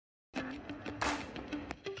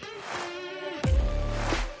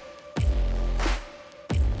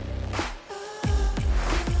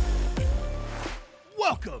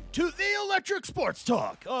Electric Sports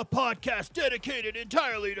Talk, a podcast dedicated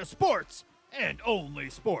entirely to sports and only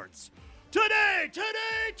sports. Today,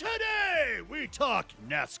 we talk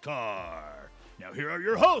NASCAR. Now here are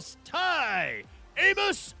your hosts, Ty,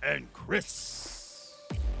 Amos, and Chris.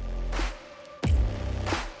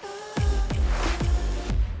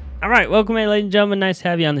 All right, welcome, ladies and gentlemen. Nice to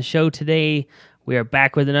have you on the show today. We are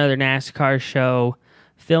back with another NASCAR show.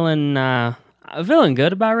 Feeling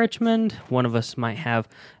good about Richmond. One of us might have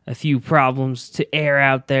a few problems to air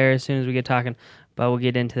out there as soon as we get talking, but we'll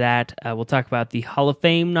get into that. We'll talk about the Hall of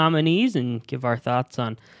Fame nominees and give our thoughts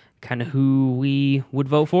on kind of who we would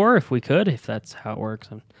vote for if we could, if that's how it works.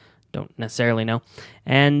 I don't necessarily know.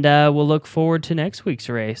 And we'll look forward to next week's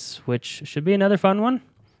race, which should be another fun one,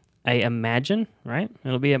 I imagine, right?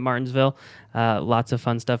 It'll be at Martinsville. Lots of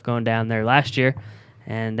fun stuff going down there last year.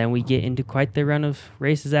 And then we get into quite the run of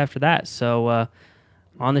races after that. So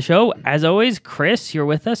on the show, as always, Chris, you're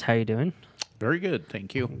with us. How you doing? Very good,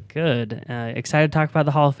 thank you. Good. Excited to talk about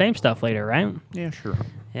the Hall of Fame stuff later, right? Yeah, sure.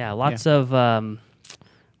 Yeah, lots of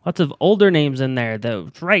older names in there.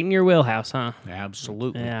 That's right in your wheelhouse, huh?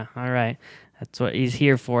 Absolutely. Yeah, all right. That's what he's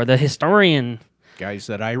here for, the historian. Guys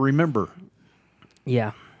that I remember.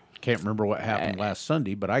 Yeah. Can't remember what happened last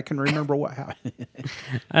Sunday, but I can remember what happened.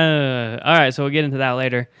 All right, so we'll get into that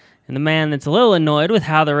later. And the man that's a little annoyed with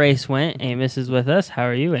how the race went, Amos, is with us. How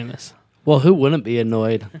are you, Amos? Well, who wouldn't be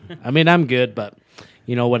annoyed? I mean, I'm good, but,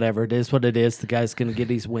 whatever. It is what it is. The guy's going to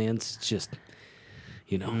get his wins. It's just,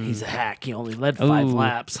 he's a hack. He only led 5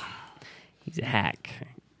 laps. He's a hack.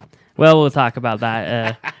 Well, we'll talk about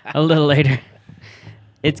that a little later.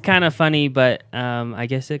 It's kind of funny, but I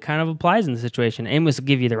guess it kind of applies in the situation. Amos will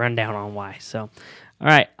give you the rundown on why. So, all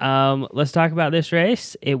right, let's talk about this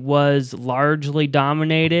race. It was largely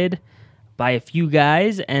dominated by a few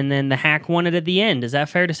guys, and then the hack won it at the end. Is that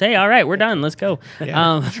fair to say? All right, we're done. Let's go.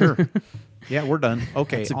 Yeah, sure. Yeah, we're done.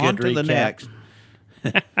 Okay, That's a on good to the recap.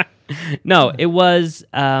 next. No, it was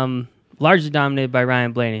largely dominated by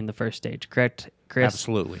Ryan Blaney in the first stage, correct, Chris?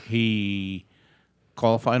 Absolutely. He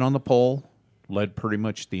qualified on the pole, led pretty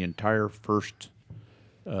much the entire first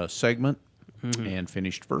segment, and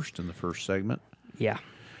finished first in the first segment. Yeah.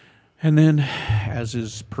 And then, as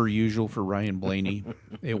is per usual for Ryan Blaney,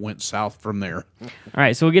 it went south from there. All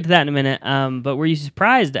right, so we'll get to that in a minute. But were you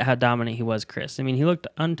surprised at how dominant he was, Chris? I mean, he looked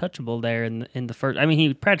untouchable there in the first. I mean,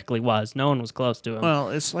 he practically was. No one was close to him. Well,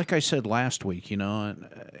 it's like I said last week, and,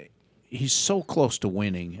 he's so close to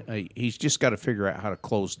winning. He's just got to figure out how to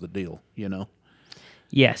close the deal,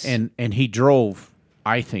 Yes. And he drove,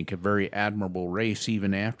 I think, a very admirable race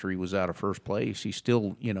even after he was out of first place. He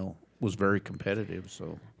still, was very competitive.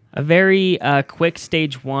 So a very quick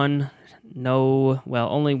stage one.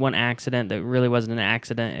 Only one accident that really wasn't an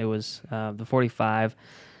accident. It was the 45.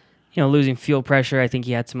 Losing fuel pressure. I think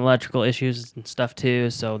he had some electrical issues and stuff too,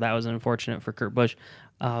 so that was unfortunate for Kurt Busch.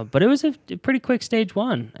 But it was a pretty quick stage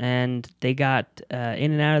one, and they got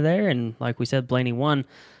in and out of there, and like we said, Blaney won.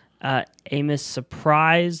 Amos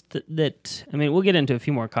surprised that, we'll get into a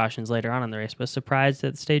few more cautions later on in the race, but surprised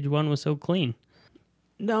that stage one was so clean.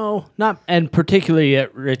 No, not, and particularly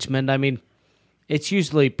at Richmond. It's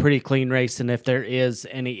usually a pretty clean race, and if there is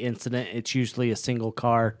any incident, it's usually a single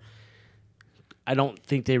car. I don't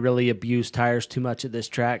think they really abuse tires too much at this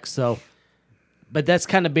track, but that's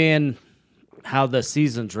kind of been how the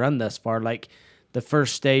season's run thus far. Like, the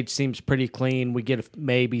first stage seems pretty clean. We get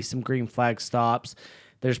maybe some green flag stops.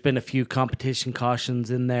 There's been a few competition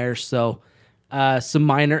cautions in there, so some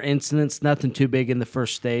minor incidents, nothing too big in the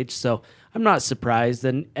first stage. So I'm not surprised.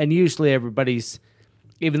 And usually everybody's,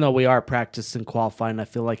 even though we are practicing qualifying, I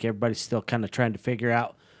feel like everybody's still kind of trying to figure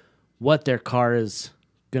out what their car is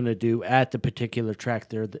going to do at the particular track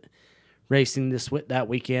they're racing that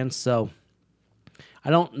weekend. So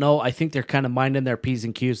I don't know. I think they're kind of minding their P's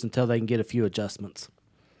and Q's until they can get a few adjustments.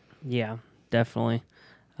 Yeah, definitely.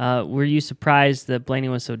 Were you surprised that Blaney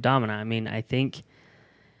was so dominant? I think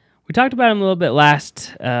we talked about him a little bit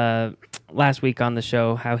last week on the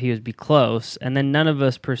show, how he would be close, and then none of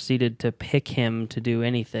us proceeded to pick him to do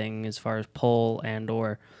anything as far as pole and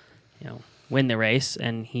or win the race,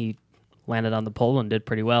 and he landed on the pole and did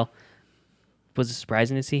pretty well. Was it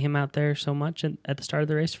surprising to see him out there so much at the start of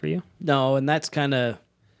the race for you? No, and that's kind of,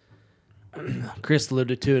 Chris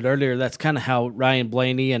alluded to it earlier, that's kind of how Ryan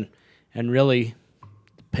Blaney and really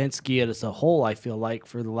Penske as a whole, I feel like,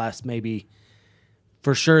 for the last maybe,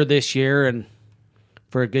 for sure this year and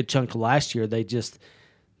for a good chunk of last year,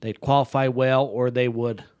 they'd qualify well, or they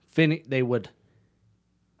would finish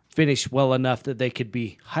well enough that they could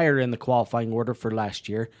be higher in the qualifying order for last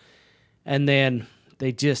year. And then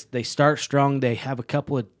they start strong. They have a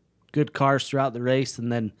couple of good cars throughout the race, and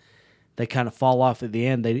then they kind of fall off at the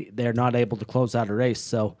end. They're not able to close out a race.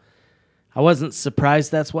 So I wasn't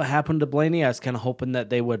surprised that's what happened to Blaney. I was kind of hoping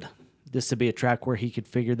that this would be a track where he could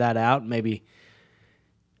figure that out, maybe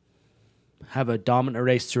have a dominant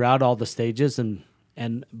race throughout all the stages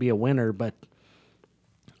and be a winner. But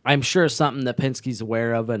I'm sure it's something that Penske's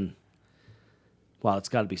aware of, and well, it's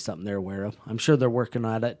got to be something they're aware of. I'm sure they're working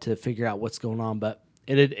on it to figure out what's going on, but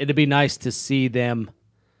it'd be nice to see them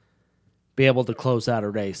be able to close out a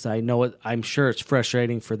race. I'm sure it's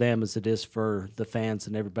frustrating for them as it is for the fans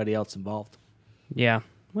and everybody else involved. Yeah.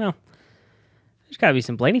 Well, there's got to be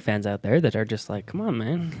some Blaney fans out there that are just like, come on,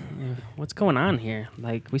 man. What's going on here?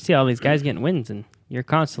 Like, we see all these guys getting wins, and you're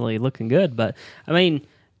constantly looking good. But, I mean,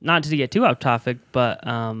 not to get too off topic, but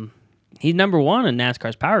he's number 1 in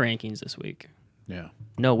NASCAR's power rankings this week. Yeah.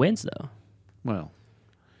 No wins, though. Well,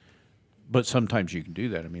 but sometimes you can do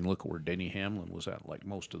that. I mean, look at where Denny Hamlin was at like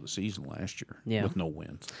most of the season last year with no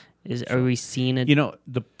wins. Are we seeing it? You know,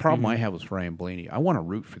 the problem I have with Ryan Blaney, I want to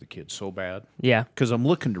root for the kid so bad. Yeah. Because I'm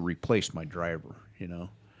looking to replace my driver, you know.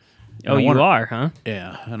 Oh, you are, huh?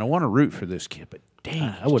 Yeah, and I want to root for this kid, but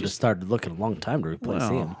dang. I would have started looking a long time to replace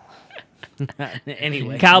him.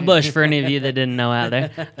 Anyway. Kyle Busch, for any of you that didn't know out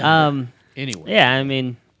there. Anyway. Yeah, I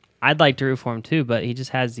mean, I'd like to root for him too, but he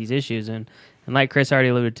just has these issues. And like Chris already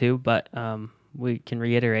alluded to, but we can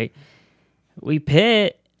reiterate, we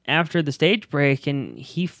pit after the stage break, and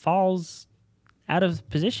he falls out of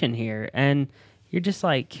position here. And you're just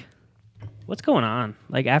like, what's going on?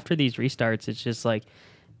 Like, after these restarts, it's just like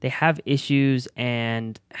they have issues,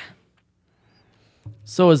 and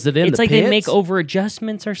so is it in it's the like pits? they make over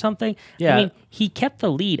adjustments or something. Yeah. I mean, he kept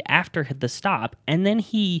the lead after the stop, and then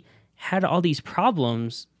he had all these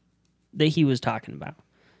problems that he was talking about.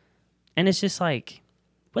 And it's just like,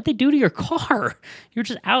 what they do to your car? You're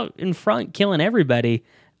just out in front killing everybody.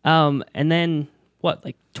 And then,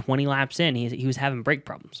 like 20 laps in, he was having brake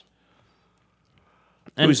problems.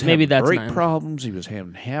 And He was maybe having that's brake not, problems. He was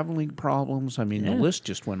having handling problems. I mean, the list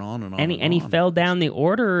just went on and on. and he fell down the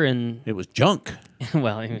order, and It was junk.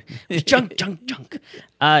 well, it was junk.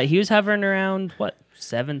 He was hovering around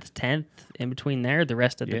 7th, 10th, in between there the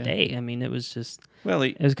rest of the day. I mean, it was just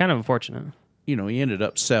it was kind of unfortunate. You know, he ended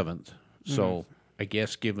up 7th. So I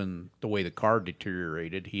guess given the way the car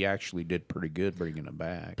deteriorated, he actually did pretty good bringing it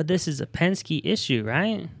back. But this is a Penske issue,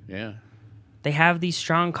 right? Yeah. They have these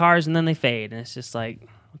strong cars and then they fade, and it's just like,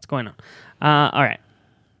 what's going on? All right.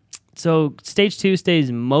 So stage 2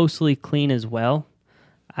 stays mostly clean as well.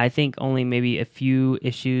 I think only maybe a few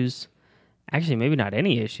issues. Actually, maybe not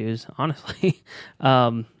any issues, honestly.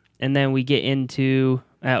 And then we get into,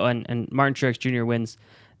 and Martin Truex Jr. wins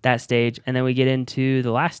that stage, and then we get into the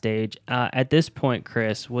last stage. At this point,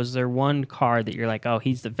 Chris, was there one car that you're like, oh,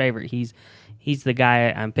 he's the favorite, he's the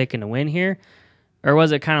guy I'm picking to win here? Or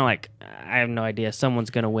was it kind of like, I have no idea, someone's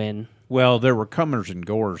going to win? Well, there were comers and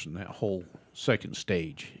goers in that whole second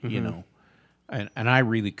stage, you know. And I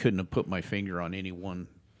really couldn't have put my finger on any one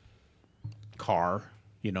car,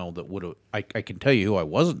 you know, that would have. I can tell you who I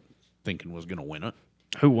wasn't thinking was going to win it.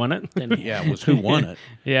 Who won it? Yeah, it was who won it.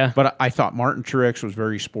 Yeah. But I thought Martin Truex was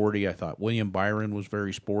very sporty. I thought William Byron was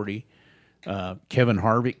very sporty. Kevin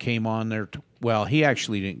Harvick came on there. Well, he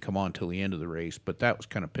actually didn't come on till the end of the race, but that was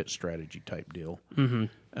kind of pit strategy type deal.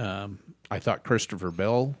 I thought Christopher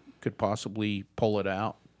Bell could possibly pull it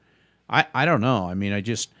out. I don't know. I mean,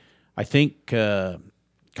 I think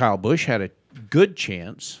Kyle Busch had a good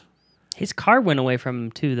chance. His car went away from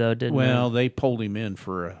him too, though, didn't it? Well, they pulled him in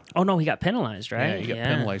for a... Oh, no, he got penalized, right? Yeah, he got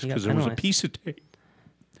penalized he got because there was a penalized. piece of tape.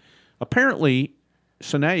 Apparently,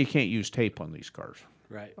 so now you can't use tape on these cars.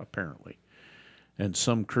 Right. Apparently. And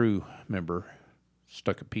some crew member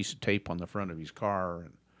stuck a piece of tape on the front of his car.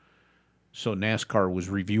 And so NASCAR was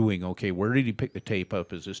reviewing, okay, where did he pick the tape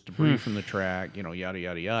up? Is this debris from the track? You know, yada,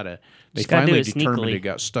 yada, yada. They Just gotta do finally it determined sneakily. it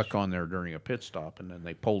got stuck on there during a pit stop, and then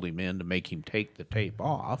they pulled him in to make him take the tape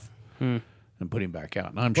off and put him back out.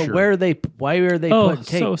 And I'm But sure... why are they Oh, putting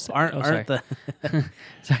tape? so- aren't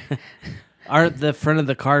aren't the front of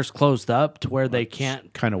the cars closed up to where they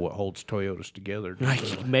can't? kind of what holds Toyotas together.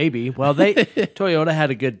 Maybe. Well, Toyota had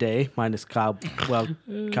a good day, minus Kyle. Well,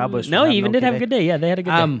 Kyle Busch. No, he even did have a good day. Yeah, they had a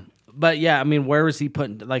good day. But yeah, I mean, where was he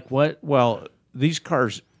putting? Like what? Well, these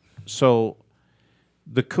cars, so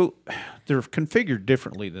they're configured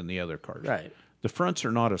differently than the other cars. Right. The fronts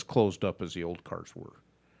are not as closed up as the old cars were,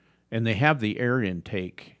 and they have the air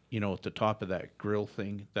intake, you know, at the top of that grill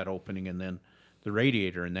thing, that opening, and then the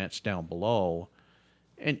radiator, and that's down below.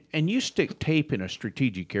 And you stick tape in a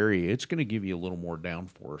strategic area, it's going to give you a little more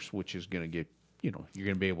downforce, which is going to get, you know, you're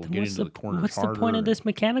going to be able to get into the corners What's harder. the point of this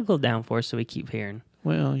mechanical downforce that we keep hearing?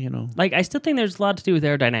 Well, you know, Like, I still think there's a lot to do with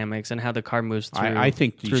aerodynamics and how the car moves through. I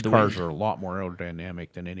think through these the cars wind. are a lot more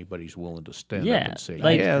aerodynamic than anybody's willing to stand up Yeah, and say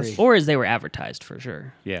like, yes. or as they were advertised for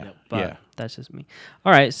sure. Yeah, But yeah. that's just me.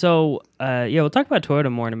 All right, so we'll talk about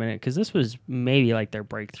Toyota more in a minute because this was maybe like their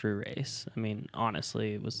breakthrough race. I mean,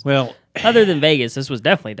 honestly, it was. Well, Other than Vegas, this was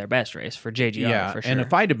definitely their best race for JGR. yeah, for sure. and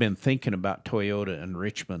if I'd have been thinking about Toyota and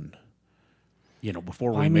Richmond, you know,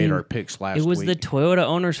 before we I made mean, our picks last it was week. the Toyota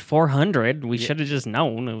Owners 400. We should have just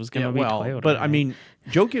known it was going to be Toyota. but I right? mean,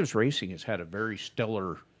 Joe Gibbs Racing has had a very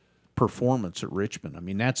stellar performance at Richmond. I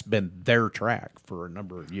mean, that's been their track for a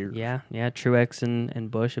number of years. yeah, Truex and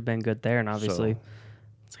Busch have been good there, and obviously. So-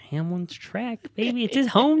 It's Hamlin's track, baby. It's his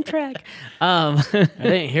home track. I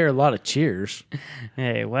didn't hear a lot of cheers.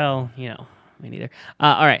 Hey, well, me neither.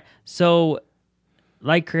 All right. So,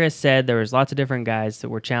 like Chris said, there was lots of different guys that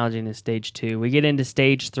were challenging in Stage 2. We get into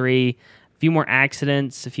Stage 3, a few more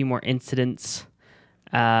accidents, a few more incidents,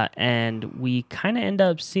 and we kind of end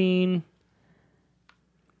up seeing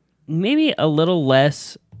maybe a little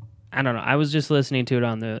less. I don't know. I was just listening to it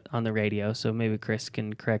on the radio, so maybe Chris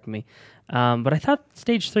can correct me. But I thought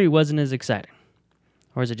Stage 3 wasn't as exciting,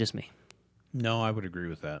 or is it just me? No, I would agree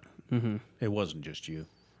with that. Mm-hmm. It wasn't just you.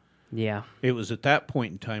 Yeah. It was at that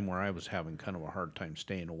point in time where I was having kind of a hard time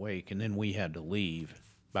staying awake, and then we had to leave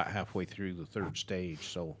about halfway through the third stage,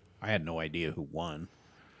 so I had no idea who won.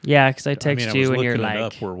 Yeah, because I I text was you and you're looking it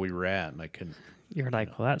like, up where we were at, and I couldn't. well,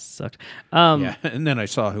 that sucked. Yeah, and then I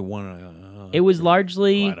saw who won. It was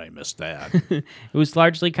largely Glad I missed that. it was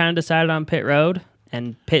largely kind of decided on pit road,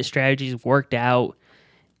 and pit strategies worked out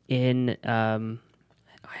in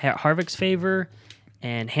Harvick's favor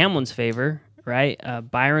and Hamlin's favor. Right,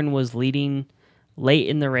 Byron was leading late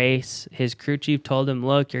in the race. His crew chief told him,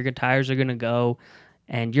 "Look, your tires are going to go,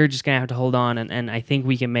 and you're just going to have to hold on, and I think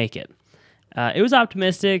we can make it." It was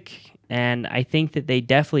optimistic, and I think that they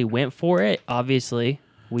definitely went for it. Obviously,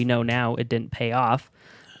 we know now it didn't pay off,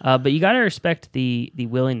 but you got to respect the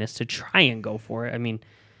willingness to try and go for it. I mean,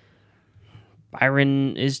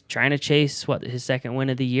 Byron is trying to chase his second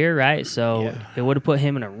win of the year, right? So it would have put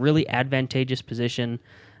him in a really advantageous position,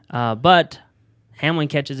 but Hamlin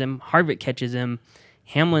catches him, Harvick catches him,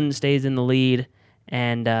 Hamlin stays in the lead,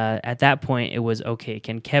 and at that point it was okay.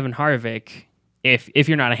 Can Kevin Harvick, if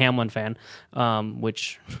you're not a Hamlin fan,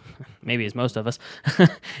 which maybe is most of us,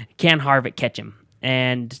 can Harvick catch him?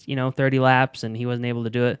 And 30 laps, and he wasn't able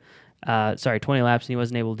to do it. 20 laps, and he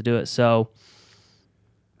wasn't able to do it. So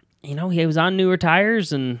he was on newer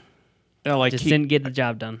tires and just didn't get the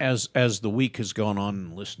job done. As the week has gone on,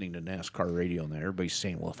 and listening to NASCAR radio, and everybody's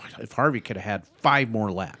saying, "Well, if Harvey could have had 5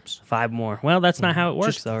 more laps, 5 more." Well, that's not how it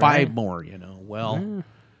works, just though. 5 right? more." Well,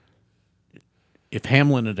 if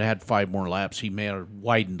Hamlin had had 5 more laps, he may have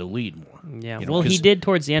widened the lead more. Yeah. Well, he did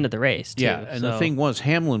towards the end of the race, too. Yeah, and the thing was,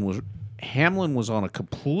 Hamlin was on a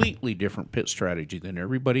completely different pit strategy than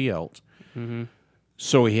everybody else. Mm-hmm.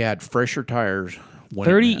 So he had fresher tires. When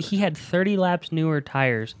 30. He had 30 laps newer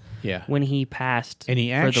tires. Yeah. When he passed, And he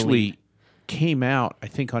for the lead. actually came out, I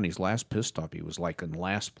think on his last pit stop, he was like in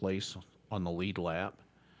last place on the lead lap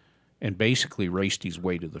and basically raced his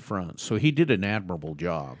way to the front. So he did an admirable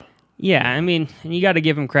job. Yeah, I mean, and you got to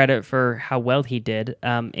give him credit for how well he did.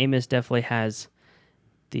 Amos definitely has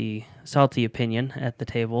the salty opinion at the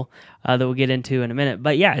table that we'll get into in a minute.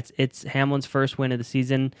 But yeah, it's Hamlin's first win of the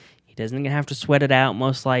season. He doesn't have to sweat it out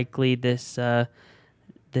most likely this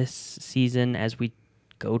season as we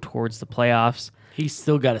go towards the playoffs. He's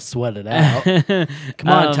still got to sweat it out. Come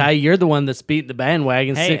on, Ty. You're the one that's beating the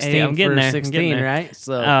bandwagon 16 I'm getting for there. 16, right?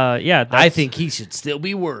 So yeah, I think he should still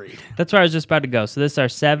be worried. that's where I was just about to go. So this is our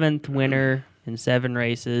 7th winner in 7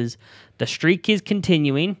 races. The streak is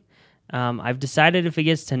continuing. I've decided if it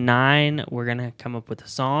gets to 9, we're going to come up with a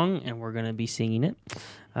song, and we're going to be singing it.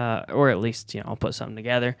 Or at least, I'll put something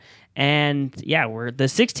together. And, yeah, the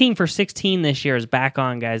 16 for 16 this year is back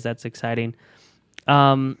on, guys. That's exciting.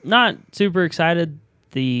 Not super excited.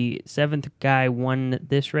 The 7th guy won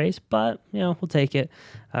this race, but, we'll take it.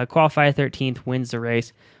 Qualify 13th, wins the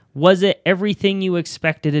race. Was it everything you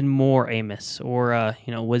expected and more, Amos? Or,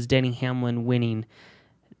 was Denny Hamlin winning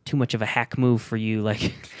too much of a hack move for you,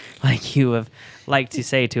 like you have liked to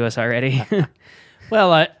say to us already?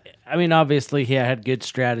 Well, I mean, obviously he had good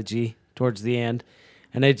strategy towards the end,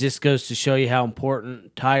 and it just goes to show you how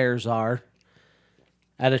important tires are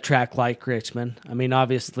at a track like Richmond. I mean,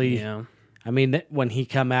 obviously, Yeah. I mean, when he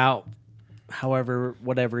come out,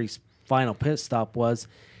 whatever his final pit stop was,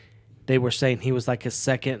 they were saying he was like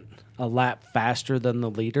a lap faster than the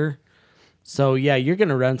leader. So yeah, you're going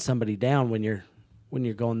to run somebody down when you're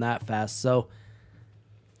going that fast. So,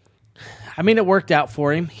 I mean, it worked out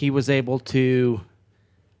for him. He was able to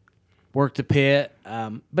worked the pit.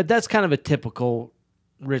 But that's kind of a typical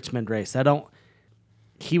Richmond race.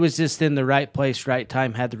 He was just in the right place, right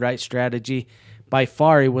time, had the right strategy. By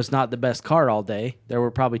far, he was not the best car all day. There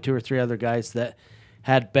were probably 2 or 3 other guys that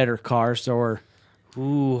had better cars or...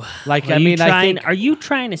 Ooh, Like, are I you mean, I trying, think- are you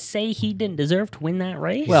trying to say he didn't deserve to win that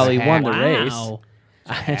race? Well, he won the Wow.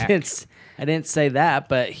 race. I didn't say that,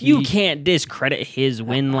 but You can't discredit his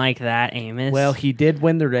win like that, Amos. Well, he did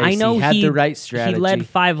win the race. I know he had the right strategy. He led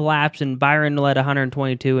 5 laps, and Byron led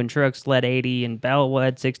 122, and Truex led 80, and Bell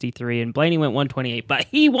led 63, and Blaney went 128. But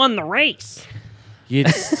he won the race.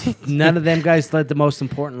 None of them guys led the most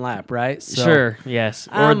important lap, right? So, Sure, yes,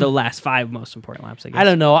 or the last 5 most important laps. I guess. I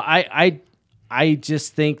don't know. I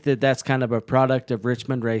just think that that's kind of a product of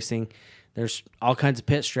Richmond racing. There's all kinds of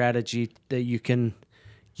pit strategy that you can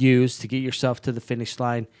use to get yourself to the finish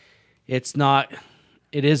line. It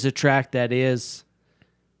is a track that is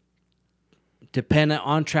dependent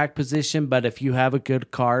on track position, but if you have a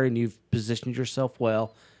good car and you've positioned yourself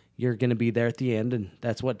well, you're going to be there at the end, and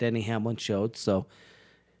that's what Denny Hamlin showed. So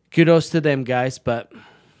kudos to them guys, but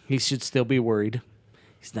he should still be worried.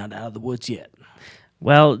 He's not out of the woods yet.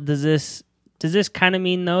 Well, does this kind of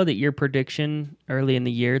mean though that your prediction early in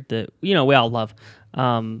the year that we all love,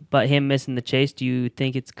 but him missing the chase? Do you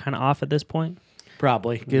think it's kind of off at this point?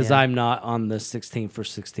 Probably, because Yeah. I'm not on the 16 for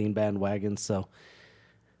 16 bandwagon, so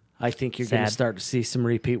I think you're going to Sad. start to see some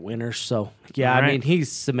repeat winners. So, yeah, All I right. mean,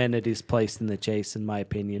 he's cemented his place in the chase, in my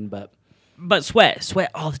opinion. But, But sweat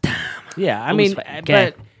all the time. yeah, I Oh, mean, sweat.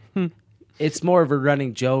 Okay. but it's more of a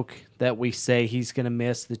running joke that we say he's going to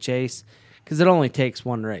miss the chase because it only takes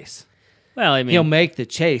one race. Well, I mean, He'll make the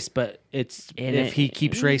chase, but if it- he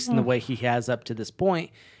keeps racing the way he has up to this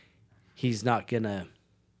point, he's not going to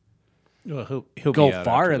Well, he'll go be out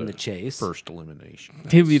far after in the chase. first elimination.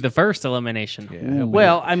 he'll be the first elimination. Yeah, he'll be-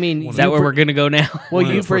 Well, I mean, Is that where we're gonna go now? Well, One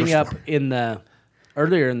of you the bring first up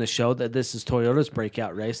earlier in the show that this is Toyota's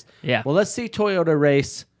breakout race. Yeah. Well, let's see Toyota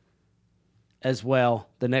race as well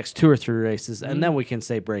the next 2 or 3 races, and then we can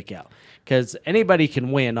say breakout because anybody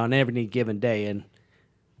can win on any given day, and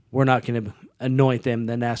we're not going to anoint them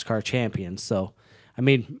the NASCAR champions. So, I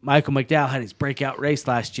mean, Michael McDowell had his breakout race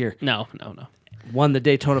last year, No. won the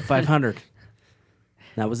Daytona 500.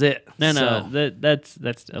 That was it. No, So, that's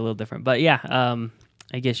a little different. But yeah,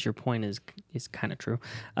 I guess your point is kind of true.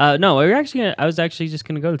 No, I was actually just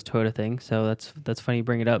gonna go to the Toyota thing. So that's funny you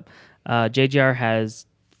bring it up. JGR has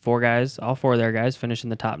 4 guys, all 4 of their guys finish in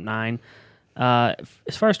the top 9.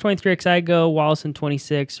 As far as 23XI go, Wallace in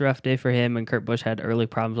 26, rough day for him, and Kurt Busch had early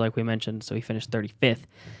problems like we mentioned, so he finished 35th.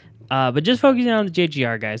 But just focusing on the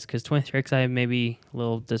JGR guys, because 23XI may be a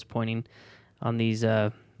little disappointing on these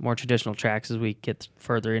more traditional tracks as we get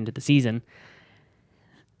further into the season.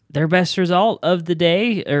 Their best result of the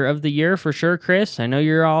day, or of the year for sure, Chris. I know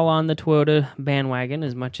you're all on the Toyota bandwagon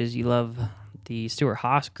as much as you love the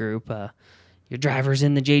Stewart-Haas group. Your driver's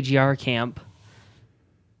in the JGR camp.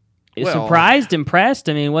 Well, Surprised, impressed?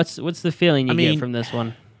 I mean, what's the feeling you get mean, from this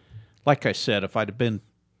one? like I said, if I'd have been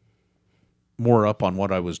more up on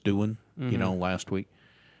what I was doing, last week,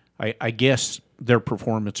 I guess their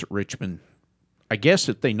performance at Richmond, I guess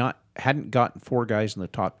if they hadn't gotten 4 guys in the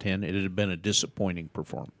top 10, it'd have been a disappointing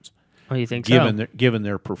performance. Oh, you think Given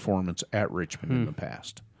their performance at Richmond in the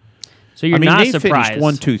past. so you're I mean, not they surprised. finished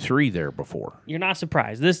 1, 2, 3 there before. You're not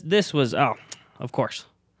surprised. This was of course.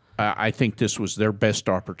 I think this was their best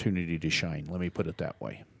opportunity to shine. Let me put it that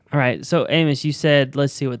way. All right, so Amos, you said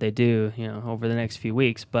let's see what they do, over the next few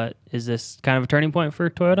weeks. But is this kind of a turning point for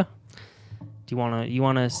Toyota? Do you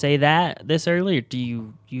wanna say that this early, or do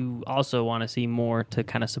you also want to see more to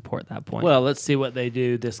kind of support that point? well, let's see what they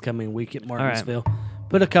do this coming week at right. Martinsville.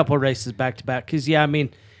 Put a couple races back to back because, I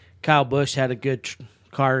mean, Kyle Busch had a good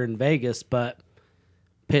car in Vegas, but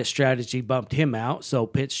pit strategy bumped him out. So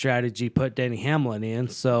pit strategy put Denny Hamlin in.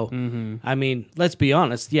 So, I mean, let's be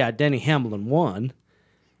honest. Yeah, Denny Hamlin won,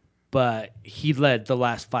 but he led the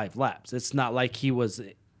last 5 laps. It's not like he was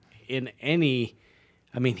in any.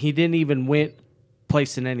 I mean, he didn't even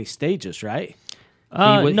place in any stages, right?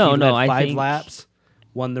 no, he no, led I 5 think laps,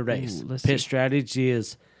 won the race. let's Pit see. strategy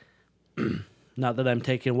is not that I'm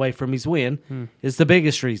taking away from his win. Is the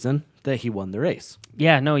biggest reason that he won the race.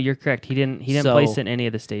 Yeah, no, you're correct. He didn't So- place in any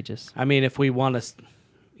of the stages. I mean, if we want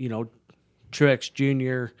to, Truex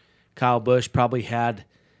Jr., Kyle Busch probably had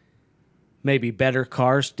maybe better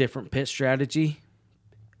cars, different pit strategy,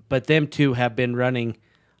 but them two have been running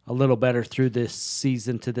a little better through this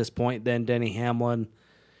season to this point than Denny Hamlin,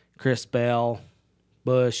 Chris Bell,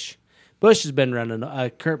 Busch. Kurt Busch has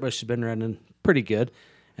been running pretty good,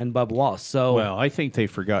 and Bubba Wallace. So, Well, I think they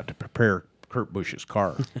forgot to prepare Kurt Busch's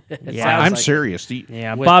car. Yeah. I'm like serious.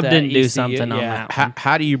 Yeah, With Bob that didn't do ECU, something on yeah. that.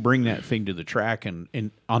 How do you bring that thing to the track and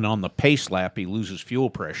on the pace lap he loses fuel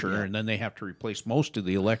pressure and then they have to replace most of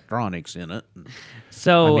the electronics in it.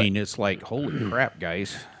 So I mean, it's like, holy crap,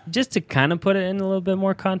 guys. just to kind of put it in a little bit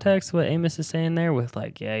more context, what Amos is saying there with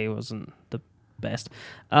he wasn't the best.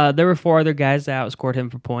 There were 4 other guys that outscored him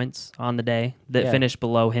for points on the day that Yeah. finished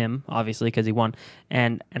below him, obviously because he won,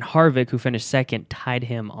 and Harvick, who finished second, tied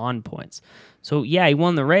him on points. So yeah, he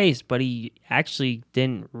won the race, but he actually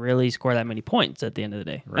didn't really score that many points at the end of the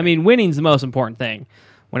day. I mean, winning's the most important thing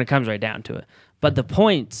when it comes right down to it. But the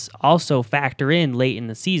points also factor in late in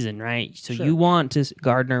the season, right? So you want to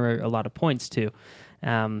garner a lot of points too. So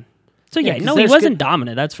yeah, 'cause no, he there's wasn't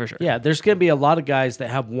dominant, that's for sure. Yeah, there's going to be a lot of guys that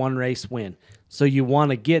have one race win. So you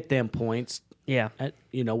want to get them points, Yeah.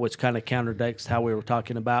 which kind of counterdicts how we were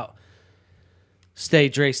talking about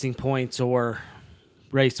stage racing points or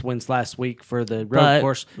race wins last week for the road But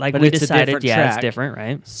course. like but we it's a decided, different yeah, track. it's different,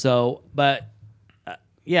 right? So, but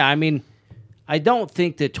yeah, I mean, I don't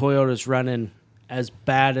think that Toyota's running as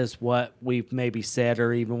bad as what we've maybe said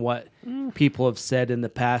or even what people have said in the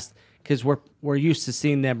past because we're used to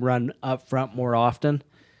seeing them run up front more often.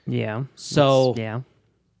 Yeah. So Yeah.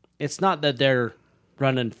 it's not that they're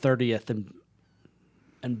running 30th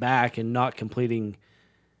and back and not completing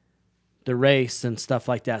the race and stuff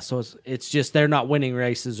like that. So it's just they're not winning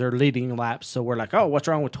races or leading laps. So we're like, oh, what's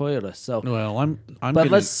wrong with Toyota? So, Well, I'm but gonna,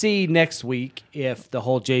 let's see next week if the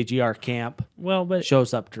whole JGR camp Well, but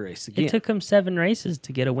shows up to race again. it took him 7 races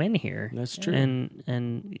to get a win here. That's true.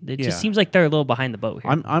 And it Yeah. just seems like they're a little behind the boat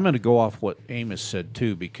here. I'm going to go off what Amos said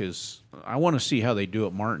too because I want to see how they do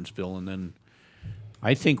at Martinsville, and then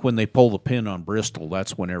I think when they pull the pin on Bristol,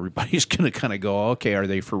 that's when everybody's going to kind of go, okay, are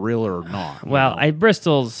they for real or not? you well, know?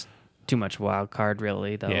 Bristol's too much wild card,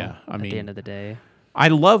 really, though. Yeah, I at mean- the end of the day. I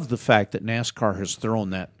love the fact that NASCAR has thrown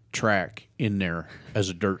that track in there as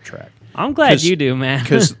a dirt track. I'm glad 'Cause- you do, man.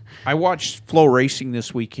 Because I watched Flow Racing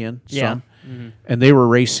this weekend, Yeah. some, and they were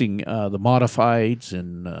racing the modifieds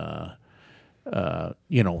and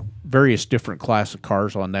various different class of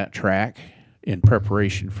cars on that track in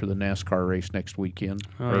preparation for the NASCAR race next weekend.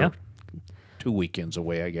 Oh, yeah? 2 weekends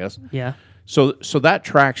away, I guess. Yeah. So that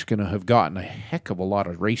track's going to have gotten a heck of a lot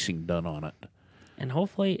of racing done on it. And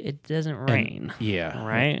hopefully it doesn't rain. Yeah,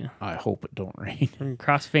 Right? I hope it don't rain.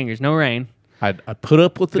 Cross fingers, no rain. I put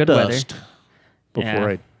up with the Good weather. dust before Yeah.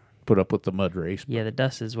 I put up with the mud race. Yeah, the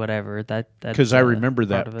dust is whatever. That's Because I remember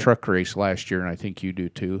part of that it. truck race last year, and I think you do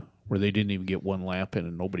too, where they didn't even get one lap in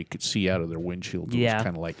and nobody could see out of their windshield. It Yeah. was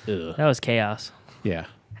kind of like, ugh. That was chaos. Yeah,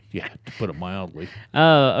 to put it mildly.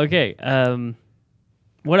 Oh, okay.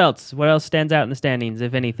 What else? What else stands out in the standings,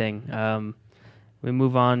 if anything? We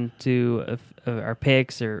move on to our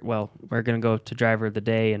picks, or well, we're gonna go to driver of the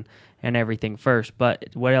day and everything first. But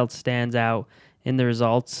what else stands out in the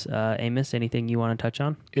results? Amos, anything you want to touch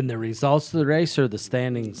on? In the results of the race or the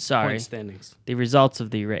standings? Sorry. Point standings. The results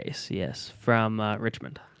of the race, yes, from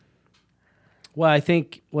Richmond. Well, I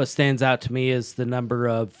think what stands out to me is the number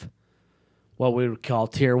of what we would call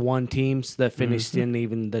tier 1 teams that finished in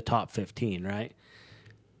even the top 15, right?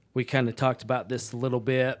 We kind of talked about this a little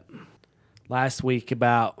bit last week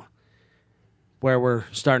about where we're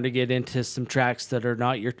starting to get into some tracks that are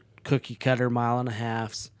not your cookie cutter mile and a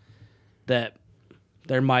halves, that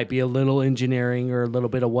there might be a little engineering or a little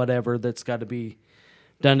bit of whatever that's got to be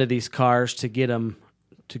done to these cars to get them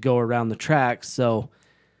to go around the track. So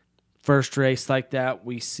first race like that,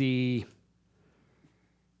 we see,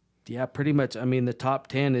 pretty much, I mean, the top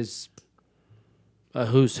 10 is a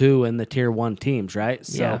who's who in the tier 1 teams, right?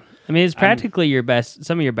 So, Yeah, I mean it's practically your best,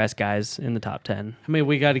 some of your best guys in the top 10. I mean,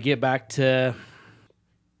 we got to get back to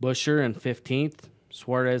Buescher in 15th,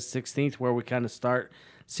 Suarez 16th, where we kind of start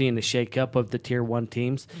seeing the shakeup of the tier 1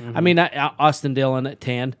 teams. I mean, Austin Dillon at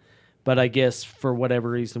 10, but I guess for whatever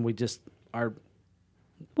reason, we just are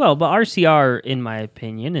Well, but RCR, in my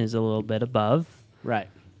opinion, is a little bit above. right.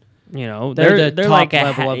 You know, They're the top like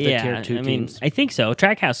level of the yeah, tier 2 I mean, teams. I think so.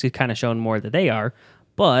 Trackhouse has kind of shown more that they are,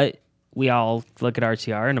 but we all look at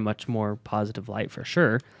RCR in a much more positive light for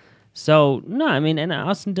sure. So no, I mean, and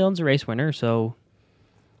Austin Dillon's a race winner. So,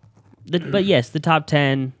 but yes, the top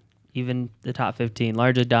 10, even the top 15,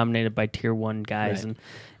 largely dominated by tier 1 guys, Right.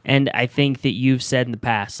 and I think that you've said in the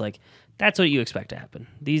past, like, that's what you expect to happen.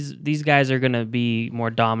 These guys are going to be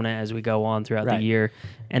more dominant as we go on throughout Right. the year,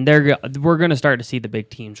 and we're going to start to see the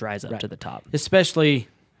big teams rise up Right. to the top. Especially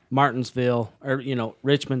Martinsville, or,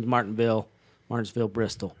 Richmond, Martinsville,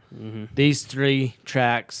 Bristol. These 3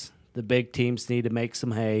 tracks, the big teams need to make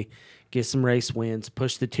some hay, get some race wins,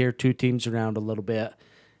 push the tier 2 teams around a little bit,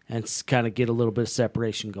 and kind of get a little bit of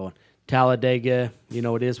separation going. Talladega,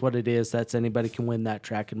 it is what it is. Anybody can win that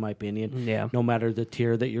track, in my opinion. Yeah. No matter the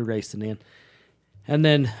tier that you're racing in. And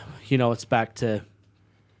then, it's back to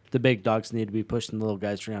the big dogs need to be pushing the little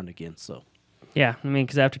guys around again. So, Yeah, I mean,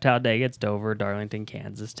 because after Talladega, it's Dover, Darlington,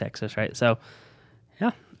 Kansas, Texas, right? So,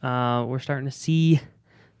 yeah, we're starting to see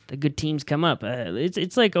the good teams come up.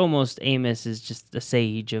 It's like almost Amos is just a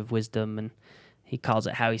sage of wisdom, and he calls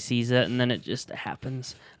it how he sees it, and then it just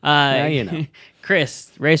happens.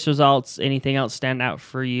 Chris, race results. Anything else stand out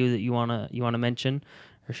for you that you wanna mention,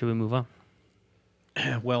 or should we move on?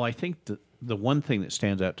 Well, I think the one thing that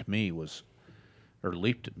stands out to me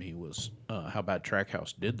leaped at me was how bad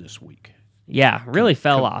Trackhouse did this week. Yeah, really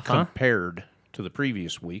fell off, huh? Compared to the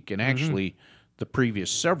previous week, and actually the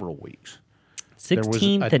previous several weeks.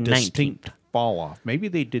 16th and 19th. Distinct fall off. Maybe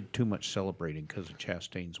they did too much celebrating because of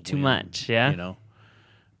Chastain's win. Too much, yeah.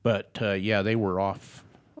 But they were off.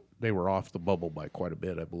 They were off the bubble by quite a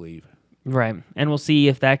bit, I believe. Right, and we'll see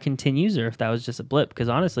if that continues or if that was just a blip. Because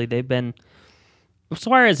honestly,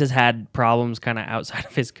 Suarez has had problems kind of outside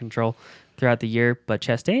of his control throughout the year, but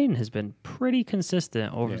Chastain has been pretty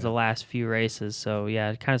consistent over the last few races. So,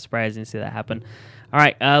 yeah, kind of surprising to see that happen. All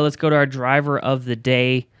right, let's go to our driver of the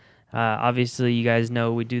day. Obviously, you guys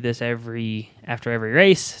know we do this after every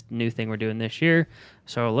race. New thing we're doing this year.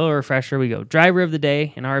 So, a little refresher. We go driver of the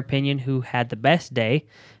day, in our opinion, who had the best day.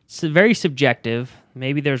 It's very subjective.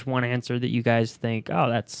 Maybe there's one answer that you guys think, oh,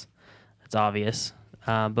 that's obvious.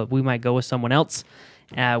 But we might go with someone else.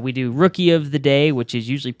 We do rookie of the day, which is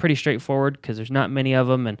usually pretty straightforward because there's not many of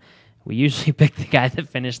them, and we usually pick the guy that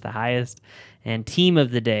finished the highest. And team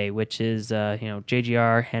of the day, which is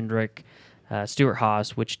JGR, Hendrick, Stuart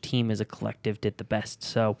Haas, which team as a collective did the best.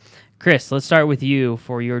 So, Chris, let's start with you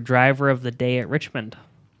for your driver of the day at Richmond.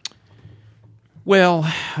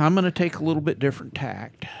 Well, I'm going to take a little bit different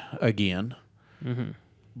tact again,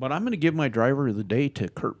 but I'm going to give my driver of the day to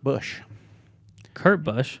Kurt Busch. Kurt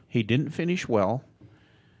Busch. He didn't finish well,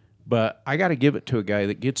 but I got to give it to a guy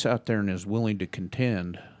that gets out there and is willing to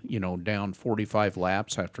contend, down 45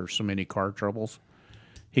 laps after so many car troubles.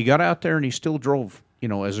 He got out there and he still drove,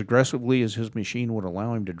 as aggressively as his machine would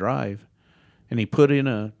allow him to drive, and he put in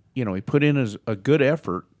a good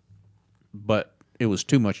effort, but it was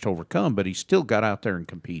too much to overcome, but he still got out there and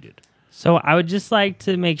competed. So I would just like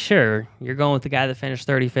to make sure you're going with the guy that finished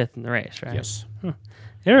 35th in the race, right? Yes.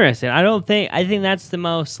 Interesting. I think that's the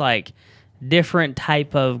most different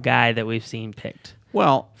type of guy that we've seen picked.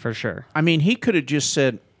 Well, for sure. I mean, he could have just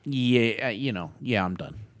said, I'm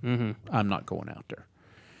done. I'm not going out there.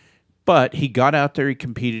 But he got out there, he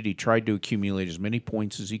competed, he tried to accumulate as many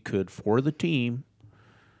points as he could for the team,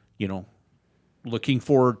 looking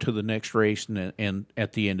forward to the next race and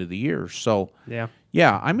at the end of the year. So,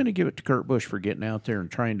 yeah, I'm going to give it to Kurt Busch for getting out there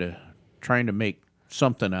and trying to make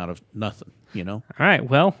something out of nothing, All right,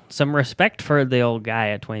 well, some respect for the old guy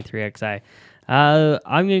at 23XI.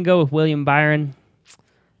 I'm going to go with William Byron.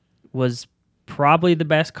 Was probably the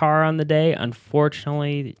best car on the day.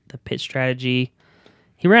 Unfortunately, the pit strategy,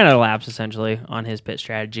 he ran out of laps essentially on his pit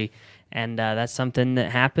strategy, and that's something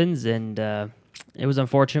that happens, and it was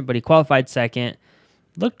unfortunate, but he qualified second.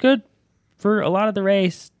 Looked good for a lot of the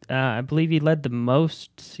race. I believe he led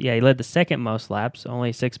the second most laps,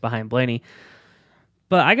 only 6 behind Blaney.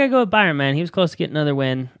 But I got to go with Byron, man. He was close to getting another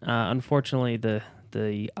win. Unfortunately,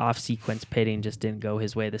 the off-sequence pitting just didn't go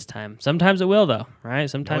his way this time. Sometimes it will, though, right?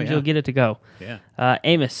 Sometimes you'll get it to go. Yeah.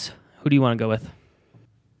 Amos, who do you want to go with?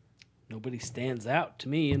 Nobody stands out to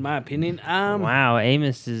me, in my opinion. Wow,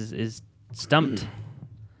 Amos is stumped.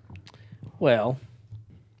 Well,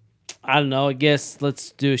 I don't know. I guess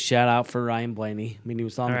let's do a shout-out for Ryan Blaney. I mean, he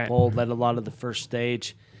was on the pole, led a lot of the first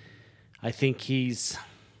stage. I think he's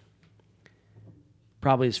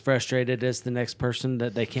probably as frustrated as the next person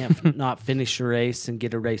that they can't not finish a race and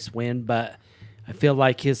get a race win, but I feel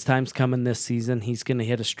like his time's coming this season. He's going to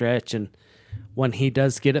hit a stretch, and when he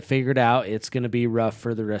does get it figured out, it's going to be rough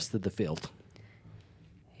for the rest of the field.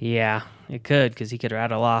 Yeah, it could, because he could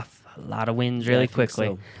rattle off a lot of wins really quickly.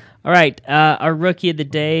 So. All right, our rookie of the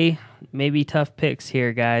day, maybe tough picks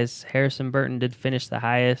here, guys. Harrison Burton did finish the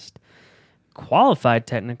highest, qualified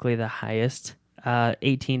technically the highest,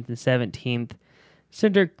 18th and 17th.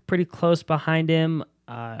 Cindric pretty close behind him.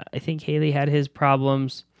 I think Haley had his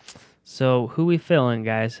problems. So who we feeling,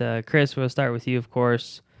 guys? Chris, we'll start with you, of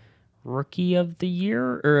course. Rookie of the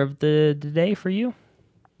year or of the day for you?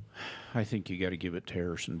 I think you got to give it to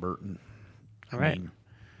Harrison Burton. All right. I mean,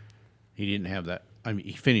 he didn't have that. I mean,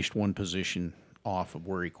 he finished one position off of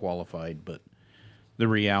where he qualified, but the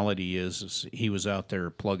reality is he was out there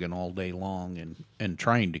plugging all day long and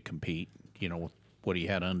trying to compete, with what he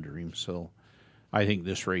had under him. So I think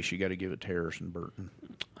this race you got to give it to Harrison Burton.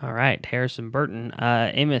 All right, Harrison Burton.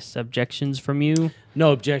 Amos, objections from you?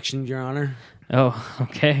 No objection, Your Honor. Oh,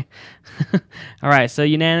 okay. All right, so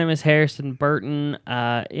unanimous Harrison Burton.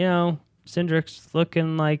 Cindric's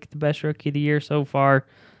looking like the best rookie of the year so far,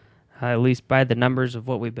 at least by the numbers of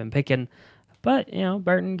what we've been picking. But,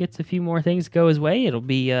 Burton gets a few more things go his way. It'll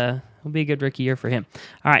be a good rookie year for him.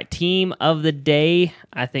 All right, team of the day.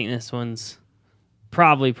 I think this one's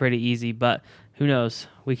probably pretty easy, but who knows?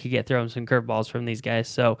 We could get thrown some curveballs from these guys.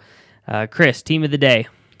 So, Chris, team of the day.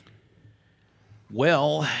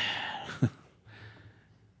 Well,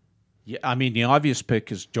 yeah, I mean, the obvious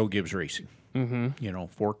pick is Joe Gibbs Racing. Mm-hmm.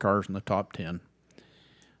 4 cars in the top 10.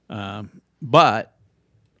 But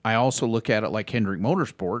I also look at it like Hendrick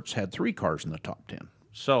Motorsports had 3 cars in the top 10.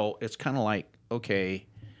 So it's kind of like, okay,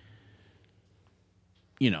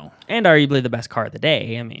 And arguably the best car of the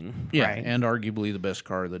day. I mean, yeah, right. and arguably the best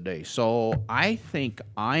car of the day. So I think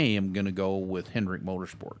I am going to go with Hendrick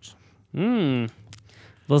Motorsports. A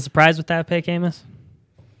little surprised with that pick, Amos?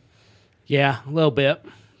 Yeah, a little bit.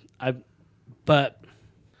 But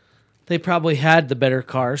they probably had the better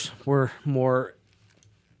cars. Were more.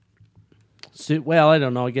 Well, I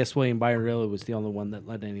don't know. I guess William Byron really was the only one that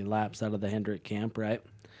led any laps out of the Hendrick camp, right?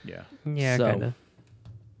 Yeah. Yeah, So- kind of.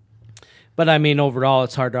 But I mean, overall,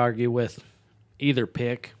 it's hard to argue with either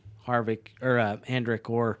pick, Harvick or Hendrick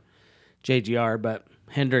or JGR. But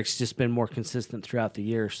Hendrick's just been more consistent throughout the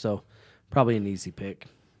year, so probably an easy pick.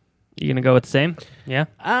 You going to go with the same? Yeah?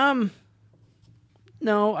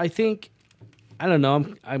 No, I don't know.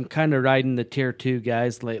 I'm kind of riding the tier 2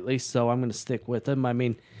 guys lately, so I'm going to stick with them. I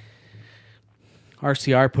mean,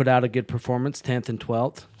 RCR put out a good performance, 10th and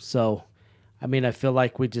 12th. So, I mean, I feel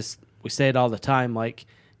like we say it all the time, like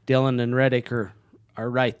Dylan and Reddick are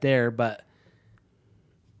right there, but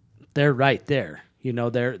they're right there.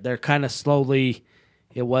 They're kind of slowly.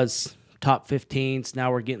 It was top 15s.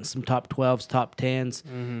 Now we're getting some top 12s, top 10s.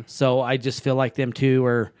 Mm-hmm. So I just feel like them two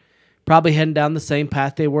are probably heading down the same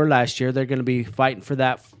path they were last year. They're going to be fighting for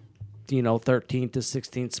that, 13th to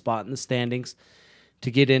 16th spot in the standings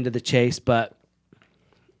to get into the chase, but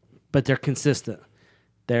they're consistent.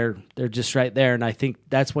 They're just right there, and I think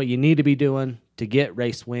that's what you need to be doing to get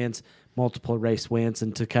race wins, multiple race wins,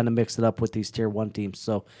 and to kind of mix it up with these tier 1 teams.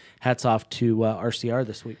 So hats off to RCR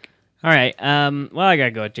this week. All right. Well, I got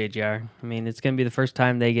to go with JGR. I mean, it's going to be the first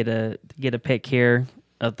time they get a pick here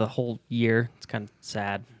of the whole year. It's kind of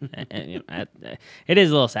sad. It is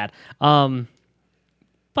a little sad. But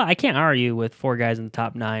I can't argue with 4 guys in the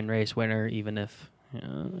top 9 race winner, even if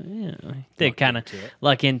they kind of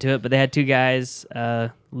luck into it. But they had 2 guys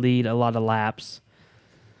lead a lot of laps,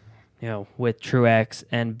 with Truex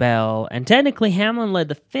and Bell. And technically, Hamlin led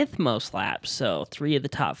the 5th most laps. So 3 of the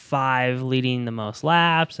top 5 leading the most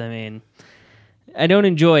laps. I mean, I don't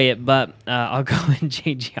enjoy it, but I'll go in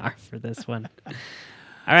JGR for this one.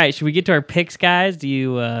 All right, should we get to our picks, guys? Do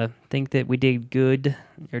you think that we did good,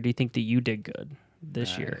 or do you think that you did good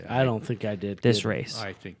this year? I don't think I did This good. race.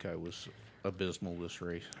 I think I was abysmal this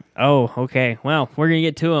race. Oh, okay. Well, we're going to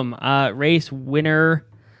get to them. Race winner,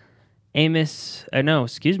 Amos.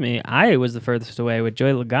 Excuse me. I was the furthest away with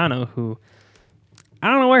Joey Logano, who I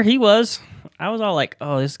don't know where he was. I was all like,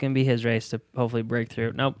 oh, this is going to be his race to hopefully break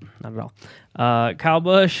through. Nope, not at all. Kyle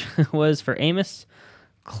Busch was for Amos.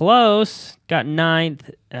 Close. Got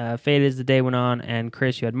 9th. Faded as the day went on. And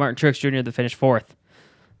Chris, you had Martin Truex Jr. that finished 4th.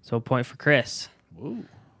 So a point for Chris. Woo.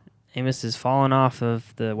 Amos is falling off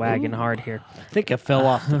of the wagon hard here. I think I fell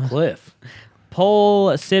off the cliff.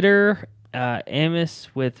 Pole sitter, Amos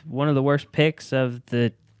with one of the worst picks of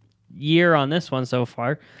the year on this one so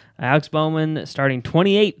far. Alex Bowman starting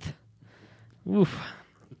 28th. Oof.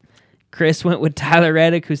 Chris went with Tyler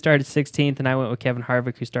Reddick, who started 16th, and I went with Kevin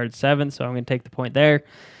Harvick, who started 7th, so I'm going to take the point there.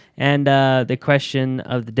 And the question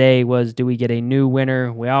of the day was, do we get a new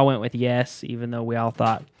winner? We all went with yes, even though we all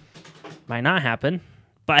thought might not happen.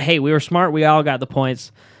 But, hey, we were smart. We all got the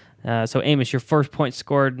points. So, Amos, your first point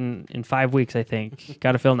scored in 5 weeks, I think.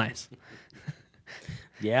 Got to feel nice.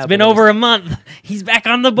 Yeah, It's been over a month. He's back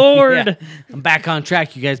on the board. Yeah, I'm back on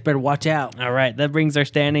track. You guys better watch out. All right, that brings our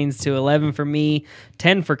standings to 11 for me,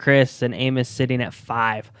 10 for Chris, and Amos sitting at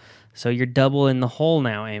 5. So you're double in the hole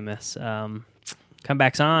now, Amos.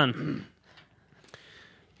 Comeback's on.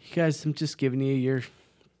 You guys, I'm just giving you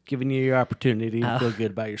your opportunity to feel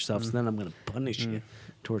good about yourself. So then I'm going to punish you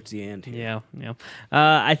towards the end. Here. Yeah.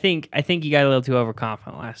 I think you got a little too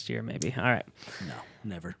overconfident last year, maybe. All right. No,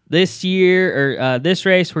 never. This year, or this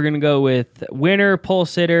race, we're going to go with winner, pole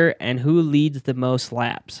sitter, and who leads the most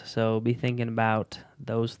laps. So be thinking about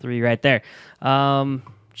those 3 right there.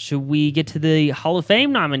 should we get to the Hall of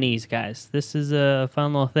Fame nominees, guys? This is a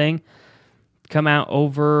fun little thing. Come out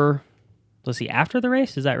over, let's see, after the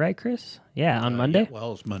race. Is that right, Chris? Yeah, on Monday. Yeah,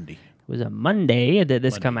 well, it's Monday. It was a Monday that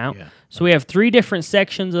this come out. yeah. So we have 3 different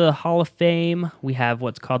sections of the Hall of Fame. We have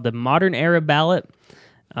what's called the Modern Era ballot,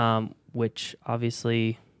 which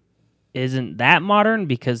obviously isn't that modern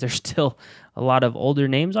because there's still a lot of older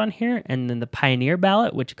names on here. And then the Pioneer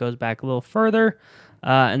ballot, which goes back a little further.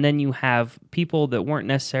 And then you have people that weren't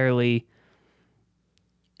necessarily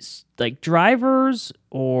like drivers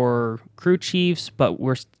or crew chiefs, but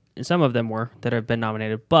some of them were that have been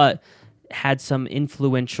nominated, but had some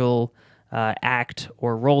influential act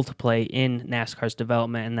or role to play in NASCAR's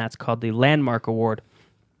development, and that's called the Landmark Award.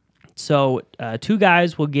 So 2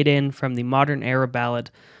 guys will get in from the Modern Era ballot,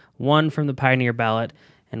 1 from the Pioneer ballot,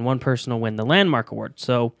 and 1 person will win the Landmark Award.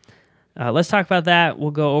 So let's talk about that.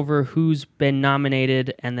 We'll go over who's been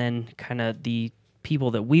nominated and then kind of the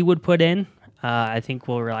people that we would put in. I think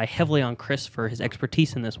we'll rely heavily on Chris for his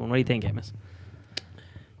expertise in this one. What do you think, Amos?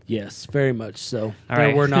 Yes, very much so. All there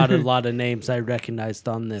right. were not a lot of names I recognized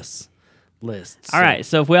on this list. All right,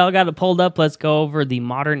 so if we all got it pulled up, let's go over the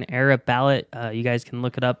Modern Era ballot. You guys can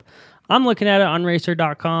look it up. I'm looking at it on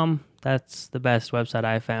racer.com. That's the best website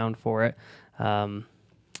I found for it.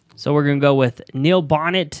 So we're going to go with Neil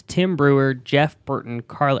Bonnet, Tim Brewer, Jeff Burton,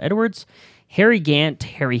 Carl Edwards, Harry Gant,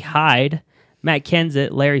 Harry Hyde, Matt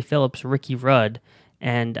Kenseth, Larry Phillips, Ricky Rudd,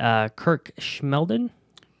 and Kirk Schmeldine.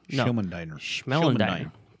 No,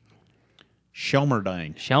 Schmeldine.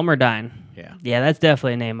 Shelmerdine. Yeah. Yeah, that's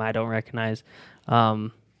definitely a name I don't recognize.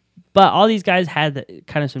 But all these guys had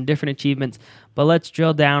kind of some different achievements. But let's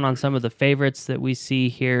drill down on some of the favorites that we see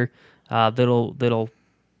here that'll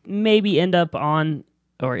maybe end up on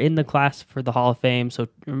or in the class for the Hall of Fame. So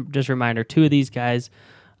just a reminder, 2 of these guys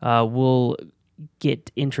will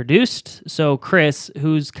get introduced. So Chris,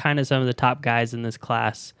 who's kind of some of the top guys in this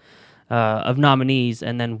class of nominees,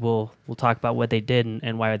 and then we'll talk about what they did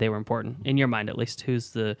and why they were important in your mind, at least.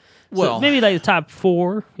 Who's the maybe like the top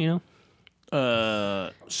 4?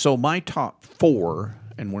 So my top 4,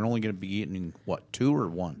 and we're only going to be getting 2 or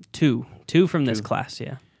 1? 2 from this class,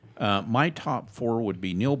 yeah. My top 4 would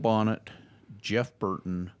be Neil Bonnet, Jeff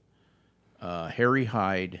Burton, Harry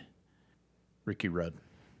Hyde, Ricky Rudd.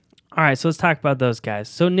 All right, so let's talk about those guys.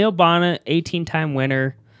 So Neil Bonnet, 18-time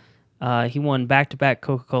winner. He won back-to-back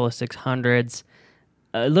Coca-Cola 600s.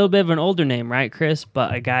 A little bit of an older name, right, Chris?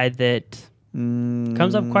 But a guy that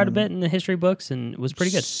comes up quite a bit in the history books and was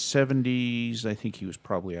pretty good. 70s, I think he was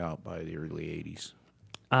probably out by the early 80s.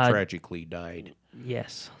 Tragically died.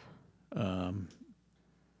 Yes.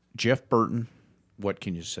 Jeff Burton, what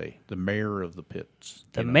can you say? The mayor of the pits.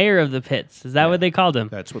 The mayor of the pits. Is that what they called him?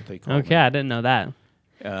 That's what they called Okay, him. I didn't know that.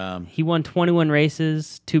 He won 21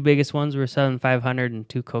 races. 2 biggest ones were Southern 500 and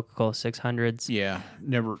 2 Coca-Cola 600s. Yeah,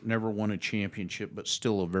 never won a championship, but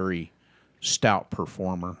still a very stout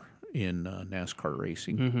performer in NASCAR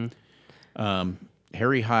racing.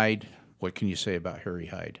 Harry Hyde, what can you say about Harry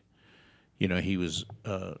Hyde? He was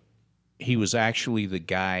actually the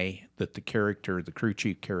guy that the crew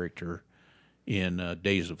chief character in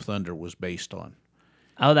Days of Thunder was based on.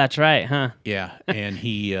 Oh, that's right, huh? Yeah, and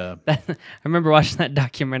he I remember watching that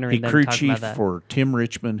documentary. he crew chief for Tim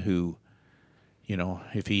Richmond, who,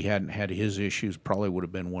 if he hadn't had his issues, probably would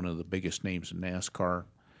have been one of the biggest names in NASCAR.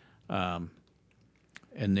 And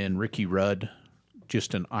then Ricky Rudd,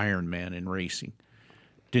 just an Iron Man in racing.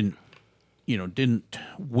 Didn't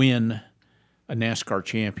win a NASCAR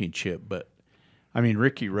championship, but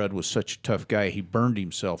Ricky Rudd was such a tough guy. He burned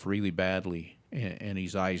himself really badly in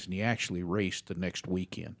his eyes, and he actually raced the next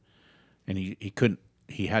weekend. And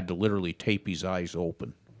he had to literally tape his eyes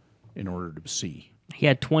open in order to see. He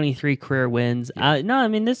had 23 career wins.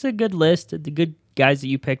 This is a good list. The good guys that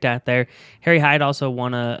you picked out there. Harry Hyde also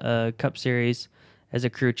won a Cup Series as a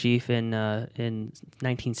crew chief in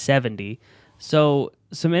 1970. So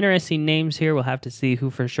some interesting names here. We'll have to see who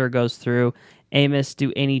for sure goes through. Amos,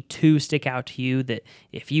 do any 2 stick out to you that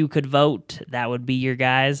if you could vote, that would be your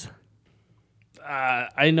guys?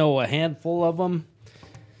 I know a handful of them.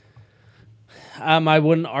 I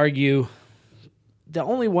wouldn't argue. The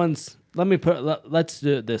only ones, let's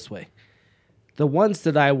do it this way. The ones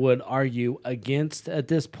that I would argue against at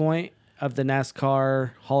this point of the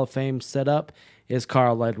NASCAR Hall of Fame setup is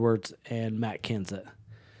Carl Edwards and Matt Kenseth.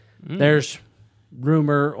 There's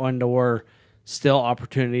rumor or still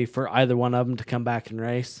opportunity for either one of them to come back and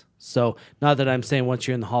race. So not that I'm saying once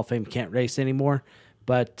you're in the Hall of Fame you can't race anymore,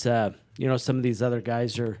 but some of these other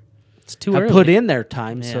guys have put in their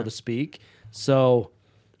time, so to speak. So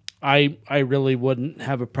I really wouldn't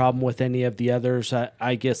have a problem with any of the others.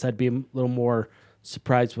 I guess I'd be a little more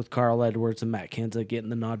surprised with Carl Edwards and Matt Kenseth getting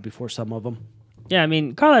the nod before some of them. Yeah, I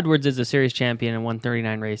mean, Carl Edwards is a series champion and won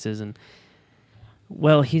 39 races, and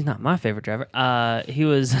well, he's not my favorite driver. He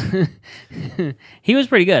was he was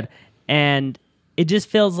pretty good, and it just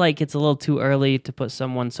feels like it's a little too early to put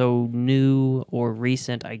someone so new or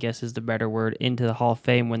recent, I guess is the better word, into the Hall of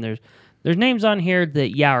Fame when there's names on here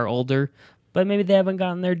that are older, but maybe they haven't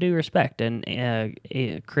gotten their due respect. And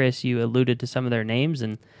Chris, you alluded to some of their names,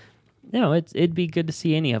 and it'd be good to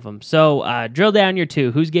see any of them. So drill down your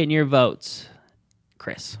two. Who's getting your votes?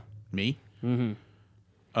 Chris. Me? Mm-hmm.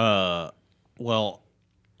 Well,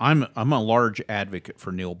 I'm a large advocate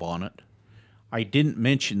for Neil Bonnet. I didn't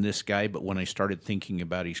mention this guy, but when I started thinking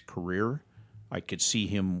about his career, I could see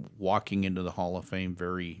him walking into the Hall of Fame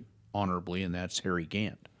very honorably, and that's Harry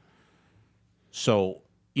Gant. So,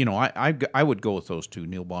 I would go with those two,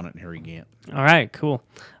 Neil Bonnet and Harry Gant. All right, cool.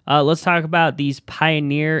 Let's talk about these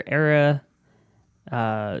Pioneer era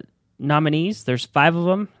nominees. There's 5 of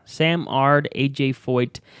them: Sam Ard, AJ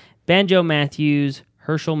Foyt, Banjo Matthews,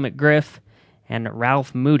 Herschel McGriff, and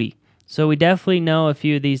Ralph Moody. So we definitely know a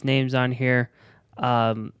few of these names on here.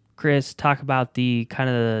 Chris, talk about the kind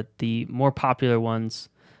of the more popular ones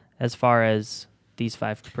as far as these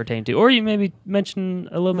 5 pertain to, or you maybe mention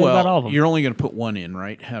a little bit about all of them. You're only going to put one in,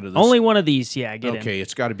 right? Out of this? Only one of these, yeah. Get in. Okay,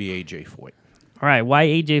 it's got to be AJ Foyt. All right, why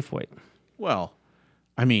AJ Foyt? Well,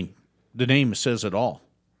 I mean, the name says it all.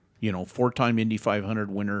 4-time Indy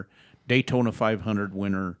 500 winner, Daytona 500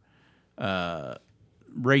 winner,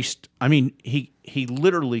 raced. I mean, he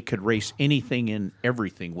literally could race anything and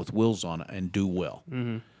everything with wheels on it and do well.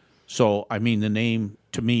 Mm-hmm. So, I mean, the name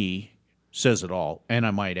to me says it all. And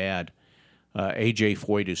I might add, AJ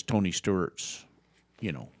Foyt is Tony Stewart's,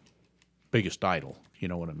 biggest idol. You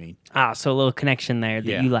know what I mean? So a little connection there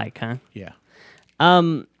that you like, huh? Yeah.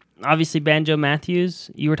 Obviously, Banjo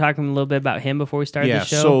Matthews. You were talking a little bit about him before we started the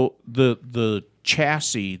show. Yeah, so the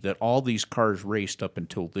chassis that all these cars raced up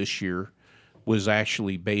until this year was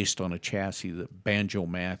actually based on a chassis that Banjo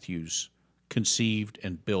Matthews conceived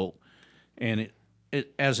and built. And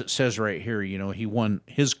it as it says right here, he won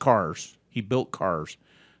his cars. He built cars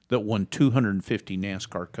that won 250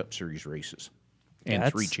 NASCAR Cup Series races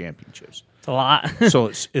and 3 championships. It's a lot. So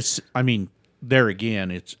it's. I mean, there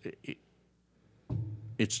again, it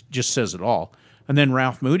just says it all. And then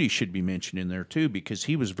Ralph Moody should be mentioned in there too, because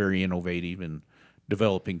he was very innovative in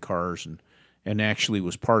developing cars and actually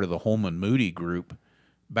was part of the Holman Moody group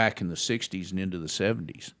back in the 60s and into the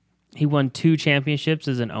 70s. He won 2 championships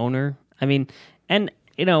as an owner. I mean, and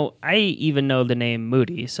I even know the name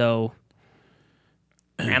Moody, so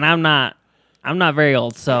and I'm not very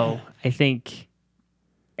old, so I think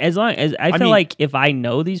as long as I feel like if I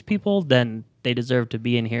know these people, then they deserve to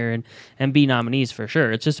be in here and be nominees for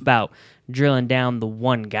sure. It's just about drilling down the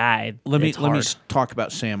one guy. Let me talk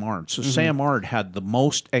about Sam Ard. So Sam Ard had the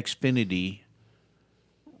most Xfinity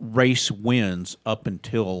race wins up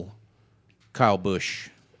until Kyle Busch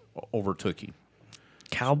overtook him.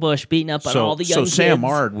 Kyle Busch beating up on all the young kids. So Sam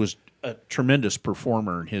Ard was a tremendous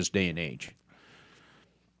performer in his day and age.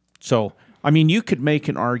 So, I mean, you could make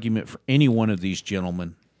an argument for any one of these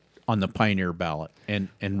gentlemen on the Pioneer ballot, and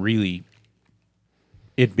really,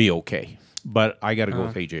 it'd be okay. But I got to go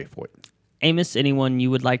with AJ Foyt. Amos, anyone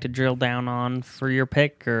you would like to drill down on for your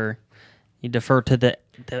pick, or you defer to the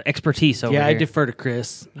expertise over here? Yeah, I defer to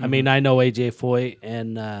Chris. Mm-hmm. I mean, I know AJ Foyt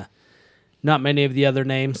and not many of the other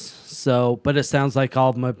names. So, but it sounds like all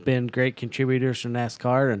of them have been great contributors for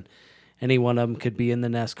NASCAR, and any one of them could be in the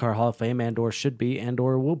NASCAR Hall of Fame, and/or should be,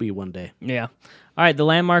 and/or will be one day. Yeah. All right, the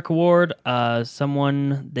Landmark Award,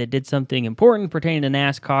 someone that did something important pertaining to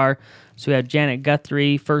NASCAR. So we have Janet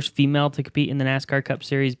Guthrie, first female to compete in the NASCAR Cup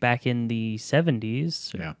Series back in the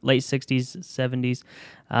 70s, late 60s, 70s.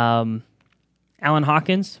 Alan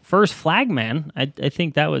Hawkins, first flagman. I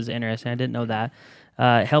think that was interesting. I didn't know that.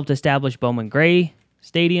 Helped establish Bowman Gray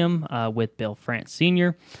Stadium with Bill France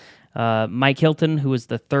Sr. Mike Hilton, who was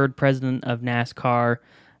the 3rd president of NASCAR,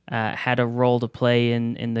 had a role to play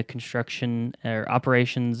in the construction or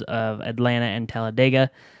operations of Atlanta and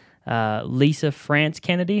Talladega. Lisa France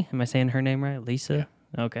Kennedy, am I saying her name right? Lisa?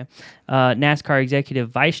 Yeah. Okay. NASCAR executive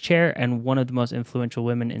vice chair and one of the most influential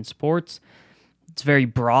women in sports. It's very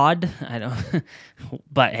broad. I don't,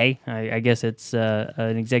 but hey, I guess it's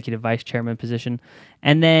an executive vice chairman position.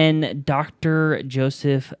 And then Dr.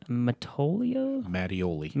 Joseph Mattioli.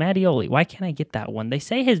 Why can't I get that one? They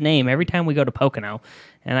say his name every time we go to Pocono,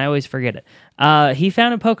 and I always forget it. He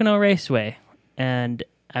founded Pocono Raceway, and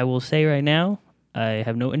I will say right now, I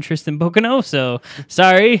have no interest in Pocono, so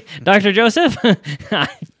sorry, Dr. Joseph.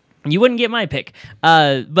 You wouldn't get my pick.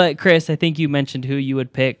 But Chris, I think you mentioned who you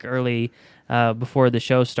would pick early before the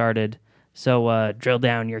show started. So drill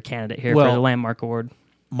down your candidate here for Well, the Landmark Award.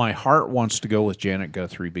 My heart wants to go with Janet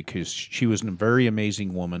Guthrie because she was a very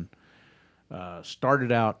amazing woman.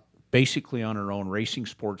 Started out basically on her own, racing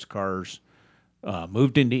sports cars,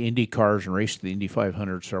 moved into Indy cars and raced the Indy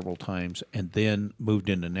 500 several times, and then moved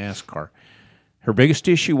into NASCAR. Her biggest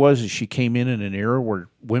issue was she came in an era where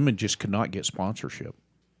women just could not get sponsorship,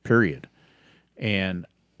 period. And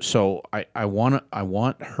so I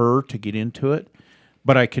want her to get into it.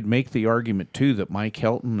 But I could make the argument, too, that Mike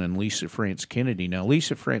Helton and Lisa France Kennedy. Now,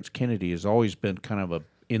 Lisa France Kennedy has always been kind of a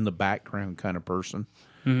in-the-background kind of person,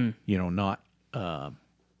 not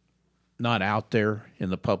out there in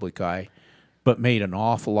the public eye, but made an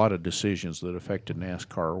awful lot of decisions that affected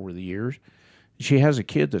NASCAR over the years. She has a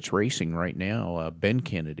kid that's racing right now, Ben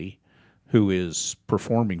Kennedy, who is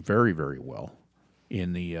performing very, very well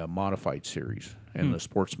in the modified series and the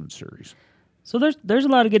sportsman series. So there's a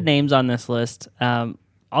lot of good names on this list.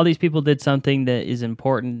 All these people did something that is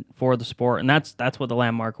important for the sport, and that's what the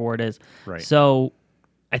Landmark Award is. Right. So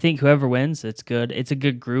I think whoever wins, it's good. It's a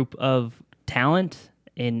good group of talent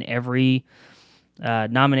in every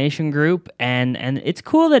nomination group, and it's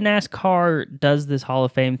cool that NASCAR does this Hall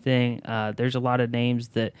of Fame thing. There's a lot of names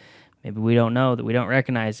that maybe we don't know, that we don't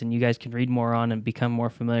recognize, and you guys can read more on and become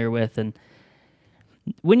more familiar with. And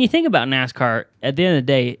when you think about NASCAR, at the end of the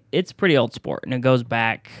day, it's a pretty old sport, and it goes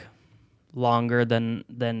back longer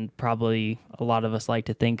than probably a lot of us like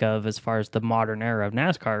to think of as far as the modern era of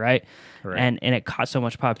NASCAR, right? And it caught so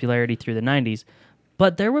much popularity through the 90s.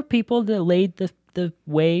 But there were people that laid the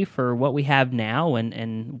way for what we have now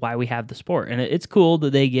and why we have the sport. And it's cool that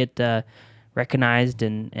they get recognized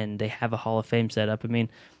and they have a Hall of Fame set up. I mean,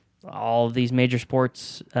 all of these major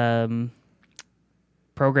sports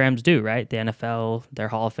programs do, right? The NFL, their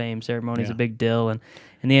Hall of Fame ceremony is a big deal, and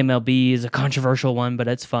the MLB is a controversial one, but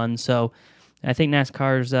it's fun. So I think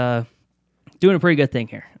NASCAR's doing a pretty good thing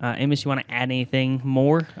here. Amos, you want to add anything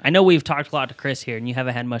more? I know we've talked a lot to Chris here, and you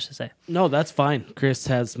haven't had much to say. No, that's fine. Chris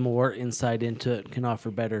has more insight into it, can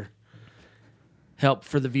offer better help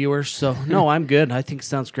for the viewers. So, no, I'm good. I think it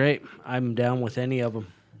sounds great. I'm down with any of them.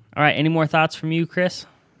 All right, any more thoughts from you, Chris?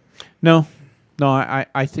 No,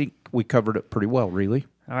 I think we covered it pretty well, really.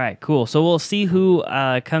 All right, cool. So we'll see who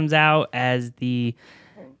comes out as the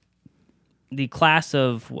class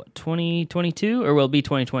of 2022, or will it be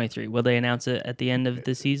 2023? Will they announce it at the end of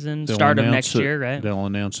the season, start of next year, right? They'll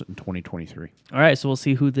announce it in 2023. All right, so we'll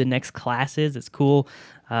see who the next class is. It's cool.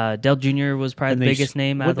 Dale Jr. was probably the biggest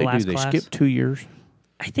name out of the last class. They skipped 2 years?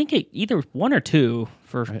 I think either 1 or 2.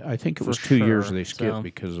 I think it was 2 years they skipped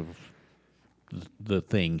because of the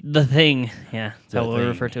thing. The thing, yeah, that's how we'll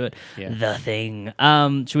refer to it. Yeah. The thing.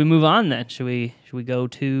 Should we move on then? Should we go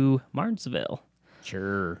to Martinsville?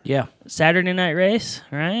 Sure. Yeah. Saturday night race,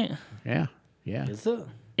 right? Yeah. Is it?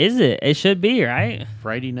 Is it? It should be, right?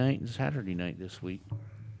 Friday night and Saturday night this week.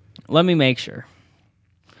 Let me make sure.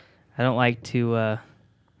 I don't like to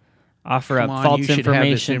offer up false you should information.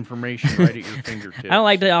 have this information right at your fingertips. I don't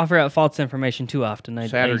like to offer up false information too often.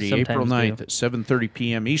 Saturday, I April sometimes 9th at 7:30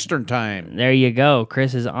 p.m. Eastern Time. There you go.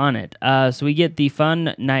 Chris is on it. So we get the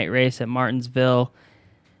fun night race at Martinsville.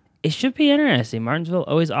 It should be interesting. Martinsville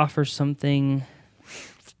always offers something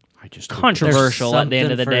I just controversial at the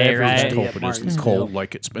end of the day, right? I hope it isn't cold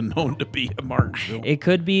like it's been known to be at Martinsville. It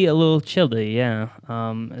could be a little chilly, yeah.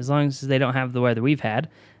 As long as they don't have the weather we've had,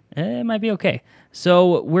 it might be okay.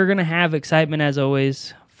 So we're going to have excitement as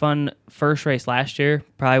always. Fun first race last year.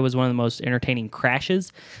 Probably was one of the most entertaining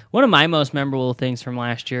crashes. One of my most memorable things from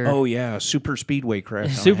last year. Oh, yeah. Super Speedway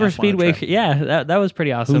crash. Super Speedway. Yeah, that was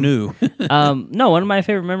pretty awesome. Who knew? No, one of my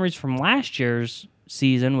favorite memories from last year's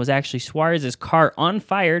season was actually Suarez's car on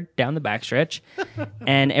fire down the backstretch,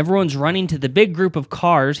 and everyone's running to the big group of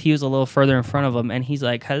cars. He was a little further in front of them, and he's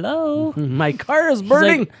like, "Hello, My car is He's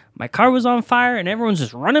burning." like, my car was on fire, and everyone's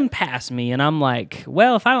just running past me, and I'm like,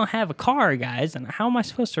 "Well, if I don't have a car, guys, then how am I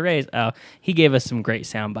supposed to race?" Oh, he gave us some great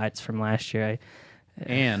sound bites from last year.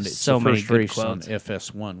 And it's so the many first good race quotes. on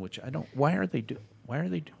FS1, which I don't. Why are they doing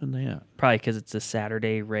that? Probably because it's a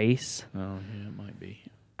Saturday race. Oh, yeah, it might be.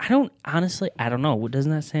 I don't know.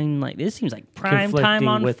 Doesn't that seem like this seems like prime time Conflicting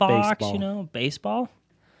on with Fox? baseball. You know, baseball.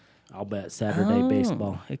 I'll bet Saturday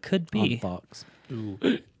baseball It could on be. Fox. Ooh.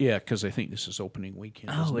 Yeah, because I think this is opening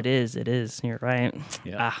weekend. Oh, it is. It is. You're right.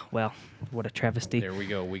 Yeah. Ah, well, what a travesty. There we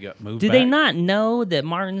go. We got moved. Do back. they not know that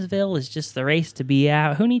Martinsville is just the race to be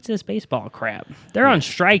out? Who needs this baseball crap? They're on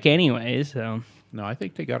strike anyway, so. No, I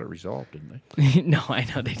think they got it resolved, didn't they? No, I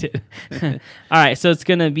know they did. All right, so it's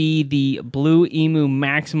going to be the Blue Emu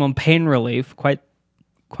Maximum Pain Relief. Quite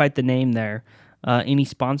the name there. Any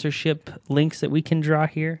sponsorship links that we can draw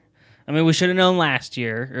here? I mean, we should have known last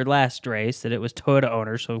race that it was Toyota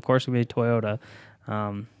owners, so of course it would be Toyota.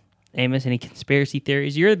 Amos, any conspiracy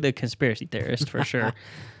theories? You're the conspiracy theorist for sure.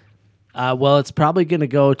 Well, it's probably going to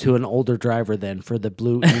go to an older driver then for the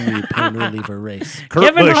Blue Emu Pain Reliever race. Kurt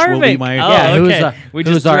Kevin Busch will be Harvick. my. Oh, Yeah, okay.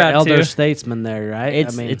 who's our threw out elder two. statesman there, right?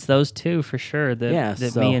 It's those two for sure. That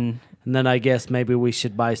so, me and then I guess maybe we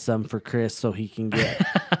should buy some for Chris so he can get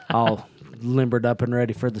all limbered up and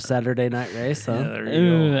ready for the Saturday night race. Huh?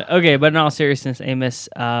 Okay, but in all seriousness, Amos,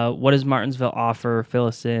 what does Martinsville offer? Fill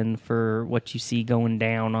us in for what you see going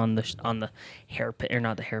down on the hairpin, or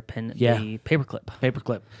not the hairpin, the paperclip.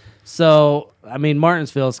 Paperclip. So, I mean,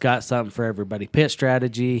 Martinsville's got something for everybody. Pit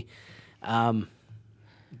strategy,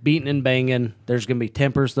 beating and banging. There's going to be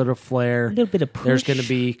tempers that'll flare. A little bit of push. There's going to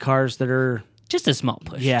be cars that are... Just a small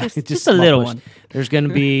push. Yeah, just a small little push. one. There's going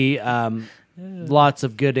to be lots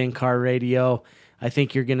of good in-car radio. I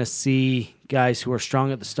think you're going to see guys who are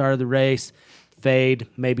strong at the start of the race fade,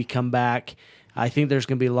 maybe come back. I think there's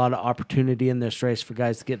going to be a lot of opportunity in this race for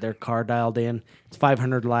guys to get their car dialed in. It's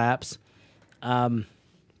 500 laps.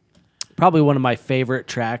 Probably one of my favorite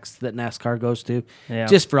tracks that NASCAR goes to,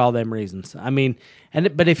 just for all them reasons. I mean,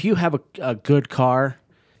 but if you have a good car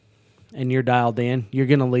and you're dialed in, you're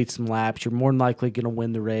going to lead some laps. You're more than likely going to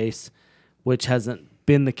win the race, which hasn't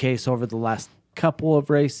been the case over the last couple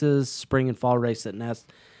of races, spring and fall race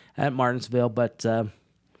at Martinsville. But, I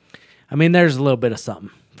mean, there's a little bit of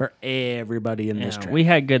something for everybody in this track. We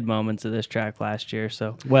had good moments of this track last year,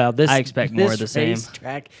 so I expect more of the same. This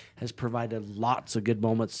track has provided lots of good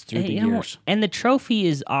moments through the years. And the trophy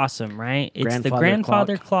is awesome, right? It's the Grandfather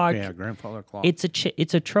grandfather clock. clock. Yeah, grandfather clock.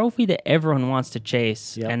 It's a trophy that everyone wants to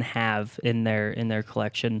chase Yep. and have in their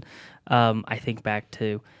collection. I think back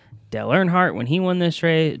to Dale Earnhardt when he won this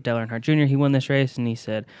race. Dale Earnhardt Jr. He won this race, and he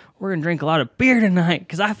said, "We're gonna drink a lot of beer tonight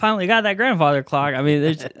because I finally got that grandfather clock." I mean,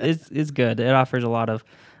 it's good. It offers a lot of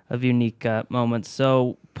unique moments.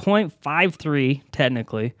 So 0.53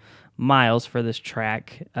 technically miles for this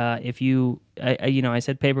track. If you, I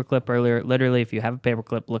said paperclip earlier. Literally, if you have a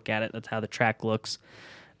paperclip, look at it. That's how the track looks.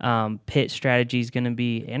 Pit strategy is going to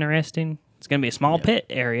be interesting. It's going to be a small pit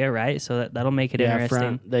area, right? So that'll make it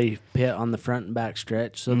interesting. They pit on the front and back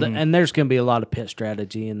stretch. So and there's going to be a lot of pit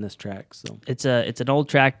strategy in this track. So It's an old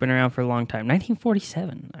track, been around for a long time.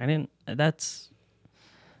 1947. That's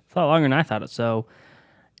a lot longer than I thought it. So,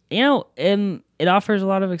 it offers a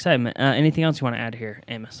lot of excitement. Anything else you want to add here,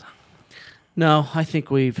 Amos? no, I think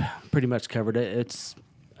we've pretty much covered it.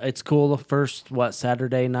 It's cool. The first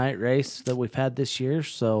Saturday night race that we've had this year.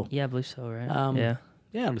 So Yeah, I believe so, right?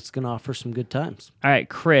 yeah, it's going to offer some good times. All right,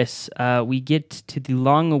 Chris, we get to the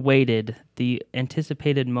long-awaited, the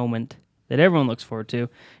anticipated moment that everyone looks forward to,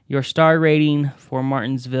 your star rating for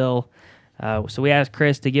Martinsville. So we asked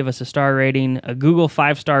Chris to give us a star rating, a Google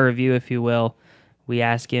 5-star review, if you will. We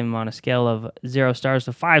asked him on a scale of 0 stars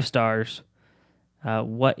to 5 stars,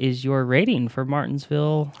 what is your rating for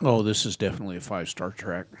Martinsville? Oh, this is definitely a 5-star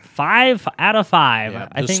track. 5 out of 5. Yeah,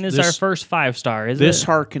 I think this is our first 5-star, isn't it? This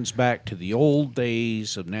harkens back to the old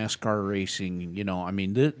days of NASCAR racing.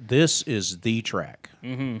 This is the track.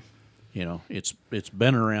 Mm-hmm. It's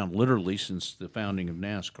been around literally since the founding of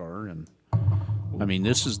NASCAR, and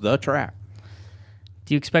this is the track.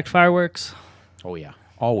 Do you expect fireworks? Oh yeah,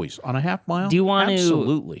 always on a half mile. Do you want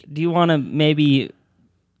Absolutely. Do you want to maybe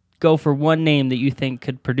go for one name that you think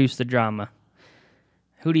could produce the drama?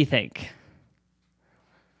 Who do you think?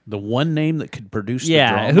 The one name that could produce the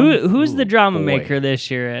Yeah, drama? who's the drama boy. maker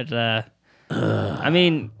this year at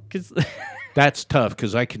because That's tough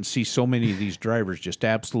because I can see so many of these drivers just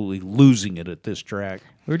absolutely losing it at this track.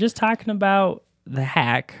 we were just talking about the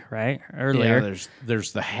hack, right? Earlier. Yeah,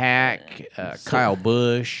 there's the Hack, Kyle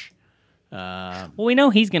Busch, Well, we know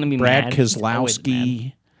he's going to be Brad mad. He's always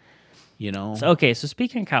mad. Keselowski. So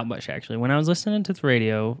speaking of Kyle Busch, actually, when I was listening to the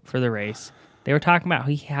radio for the race, they were talking about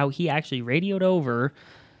how he actually radioed over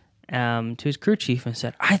to his crew chief and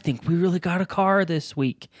said, "I think we really got a car this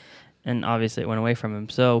week," and obviously it went away from him.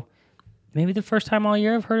 So maybe the first time all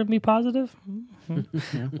year I've heard him be positive.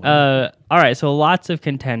 All right, so lots of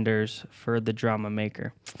contenders for the drama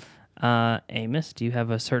maker. Amos, do you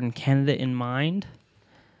have a certain candidate in mind?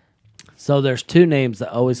 So there's two names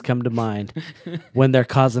that always come to mind when they're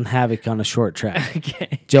causing havoc on a short track.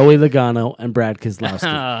 Okay. Joey Logano and Brad Keselowski.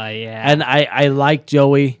 Oh, yeah. And I like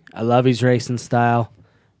Joey. I love his racing style.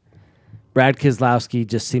 Brad Keselowski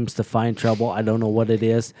just seems to find trouble. I don't know what it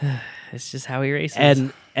is. It's just how he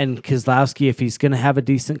races. And Keselowski, if he's going to have a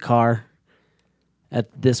decent car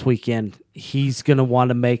at this weekend, he's going to want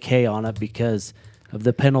to make hay on it because of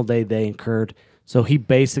the penalty they incurred. So he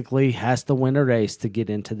basically has to win a race to get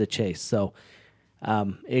into the chase. So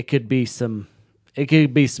It could be some.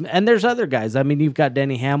 And there's other guys. I mean, you've got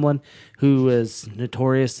Denny Hamlin, who is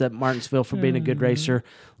notorious at Martinsville for being a good racer,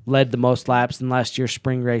 led the most laps, and last year's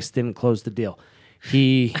spring race didn't close the deal.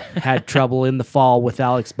 He had trouble in the fall with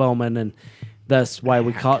Alex Bowman, and that's why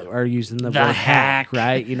we are using the word hack,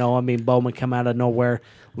 right? I mean, Bowman come out of nowhere,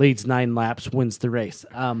 leads 9 laps, wins the race.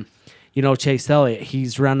 Chase Elliott,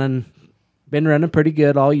 he's been running pretty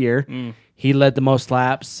good all year. He led the most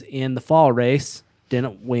laps in the fall race,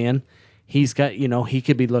 didn't win. He's got, he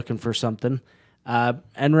could be looking for something.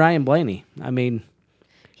 And Ryan Blaney, I mean,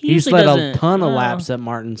 he's led a ton of laps at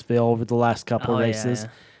Martinsville over the last couple of races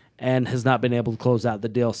and has not been able to close out the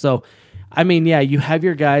deal. So, I mean, you have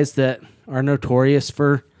your guys that are notorious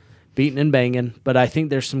for beating and banging, but I think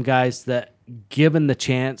there's some guys that, given the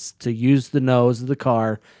chance to use the nose of the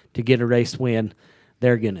car to get a race win,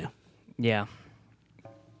 they're going to. Yeah.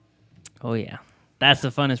 Oh, yeah. That's the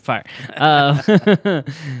funnest part.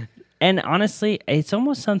 And honestly, it's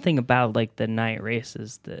almost something about like the night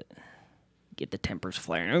races that get the tempers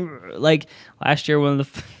flaring. Like last year, one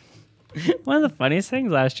of the funniest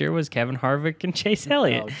things last year was Kevin Harvick and Chase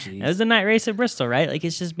Elliott. It was a night race at Bristol, right? Like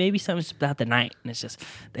it's just maybe something about the night, and it's just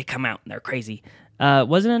they come out and they're crazy.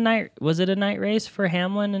 Was it a night race for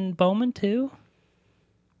Hamlin and Bowman too?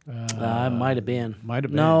 It might have been.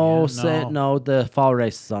 No, No, the fall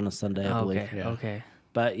race is on a Sunday, I believe. Okay.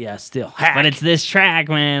 But still. But it's this track,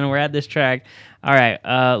 man. We're at this track. All right,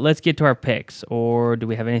 let's get to our picks. Or do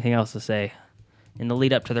we have anything else to say in the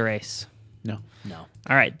lead up to the race? No.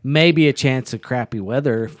 All right. Maybe a chance of crappy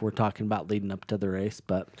weather if we're talking about leading up to the race.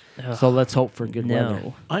 But so let's hope for good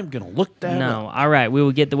weather. I'm going to look that up. All right. We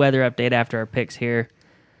will get the weather update after our picks here.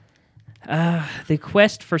 The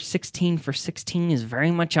quest for 16 for 16 is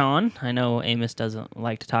very much on. I know Amos doesn't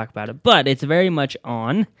like to talk about it, but it's very much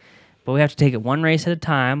on. But we have to take it one race at a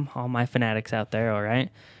time. All my fanatics out there, all right?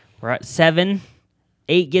 We're at 7.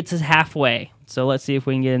 8 gets us halfway. So let's see if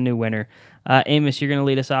we can get a new winner. Amos, you're going to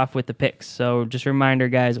lead us off with the picks. So just a reminder,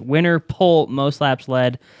 guys, winner, poll, most laps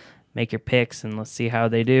led. Make your picks, and let's see how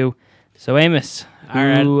they do. So, Amos,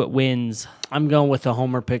 who wins? I'm going with the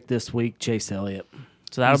homer pick this week, Chase Elliott.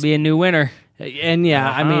 So that'll be a new winner. And,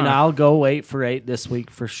 I mean, I'll go 8 for 8 this week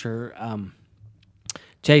for sure.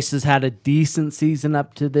 Chase has had a decent season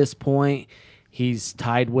up to this point. He's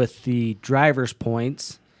tied with the driver's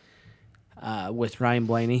points with Ryan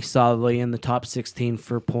Blaney, solidly in the top 16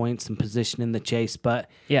 for points and position in the chase. But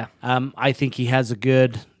I think he has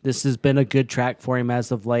this has been a good track for him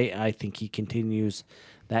as of late. I think he continues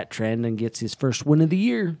that trend and gets his first win of the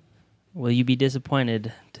year. Will you be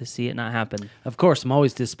disappointed to see it not happen? Of course, I'm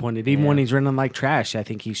always disappointed. Even when he's running like trash, I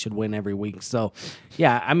think he should win every week. So,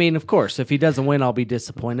 I mean, of course, if he doesn't win, I'll be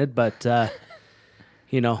disappointed. But, there's...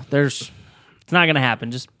 It's not going to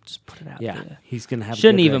happen. Just put it out there. Yeah, he's going to have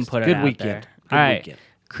Shouldn't a good even race. put it good out weekend. there. Good All right. weekend.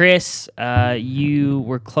 Chris, you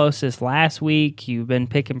were closest last week. You've been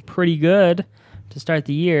picking pretty good to start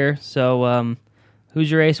the year. So,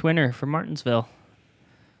 who's your ace winner for Martinsville?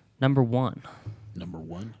 Number 1. Number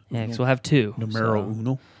 1. Yeah, because we'll have 2. Numero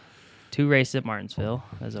uno. 2 races at Martinsville,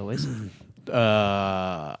 as always.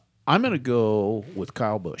 I'm going to go with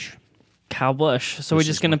Kyle Busch. Kyle Busch. So we're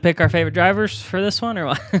just going to pick our favorite drivers for this one, or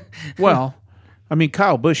what? Well, I mean,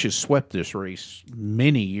 Kyle Busch has swept this race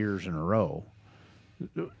many years in a row.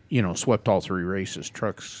 Swept all 3 races,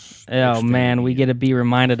 trucks. Oh, man, we get to be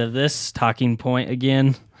reminded of this talking point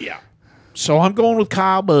again. Yeah. So I'm going with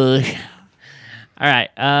Kyle Busch. All right,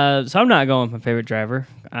 so I'm not going with my favorite driver.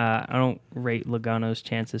 I don't rate Logano's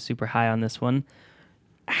chances super high on this one.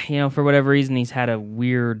 For whatever reason, he's had a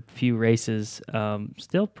weird few races.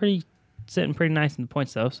 Still sitting pretty nice in the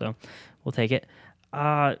points, though, so we'll take it.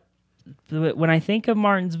 When I think of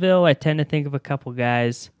Martinsville, I tend to think of a couple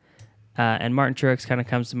guys, and Martin Truex kind of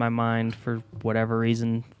comes to my mind for whatever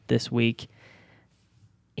reason this week.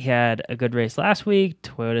 He had a good race last week.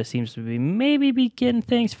 Toyota seems to be getting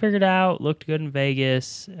things figured out. Looked good in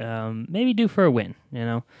Vegas. Maybe due for a win,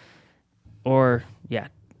 Or, yeah,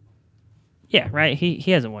 right? He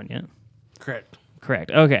hasn't won yet. Correct.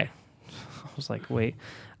 Okay. I was like, wait.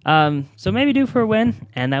 So maybe due for a win,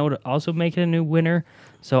 and that would also make it a new winner.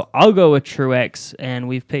 So I'll go with Truex, and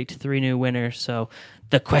we've picked 3 new winners. So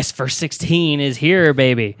the quest for 16 is here,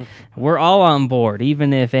 baby. We're all on board,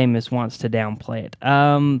 even if Amos wants to downplay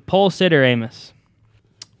it. Pole sitter, Amos.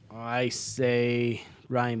 I say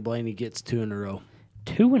Ryan Blaney gets 2 in a row.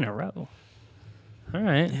 2 in a row. All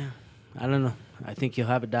right. Yeah. I don't know. I think you'll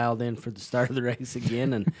have it dialed in for the start of the race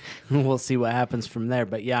again, and we'll see what happens from there.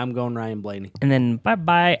 But, I'm going Ryan Blaney. And then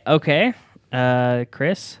bye-bye. Okay.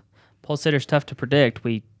 Chris, Pole sitter's tough to predict.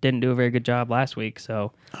 We didn't do a very good job last week,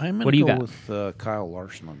 so I'm what going do to you go got? with Kyle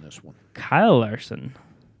Larson on this one. Kyle Larson.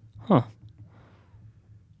 Huh.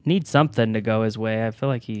 Needs something to go his way. I feel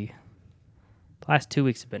like the last 2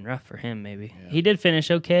 weeks have been rough for him, maybe. Yeah. He did finish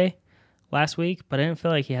okay last week, but I didn't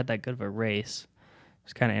feel like he had that good of a race.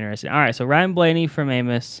 It's kind of interesting. All right, so Ryan Blaney from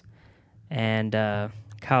Amos and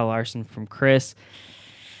Kyle Larson from Chris.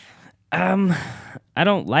 I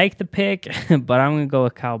don't like the pick, but I'm going to go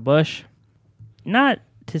with Kyle Busch. Not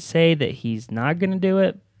to say that he's not going to do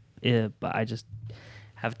it, but I just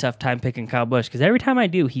have a tough time picking Kyle Busch because every time I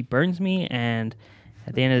do, he burns me, and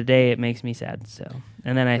at the end of the day, it makes me sad. So,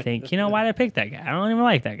 and then I think, why did I pick that guy? I don't even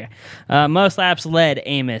like that guy. Most laps led,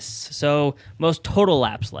 Amos. So, most total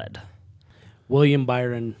laps led. William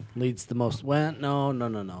Byron leads the most. Well, no.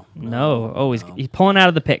 No. Oh, he's pulling out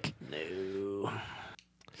of the pick.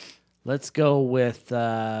 Let's go with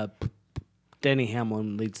Denny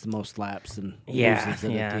Hamlin leads the most laps and loses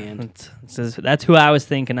it at the end. That's who I was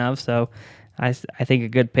thinking of. So I think a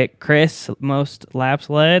good pick. Chris, most laps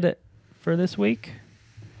led for this week.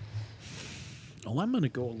 Well, I'm going to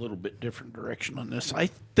go a little bit different direction on this. I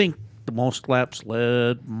think the most laps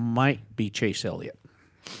led might be Chase Elliott.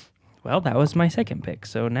 Well, that was my second pick.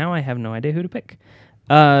 So now I have no idea who to pick.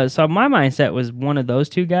 So my mindset was one of those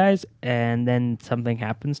two guys, and then something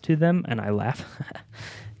happens to them, and I laugh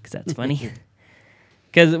because that's funny.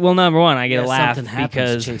 Because, well, number one, I get a laugh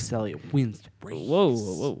because Chase Elliott wins the race.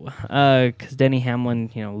 Whoa. Because Denny Hamlin,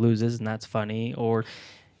 loses, and that's funny. Or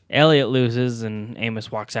Elliott loses, and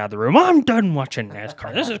Amos walks out of the room. I'm done watching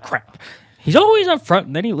NASCAR. This is crap. He's always up front,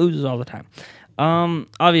 and then he loses all the time.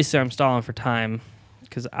 Obviously, I'm stalling for time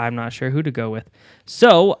because I'm not sure who to go with.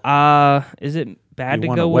 So, is it bad to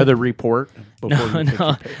want go a with weather report before you pick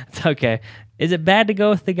your pick? It's okay. Is it bad to go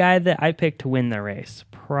with the guy that I picked to win the race?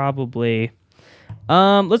 Probably.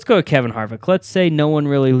 Let's go with Kevin Harvick. Let's say no one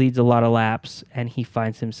really leads a lot of laps, and he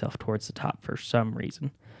finds himself towards the top for some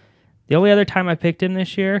reason. The only other time I picked him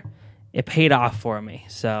this year, it paid off for me.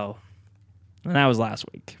 So, and that was last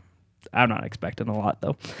week. I'm not expecting a lot,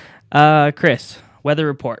 though. Chris, weather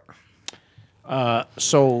report.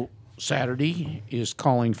 So Saturday is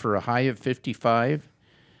calling for a high of 55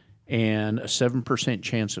 and a 7%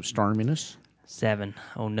 chance of storminess. 7.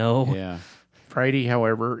 Oh, no. Yeah. Friday,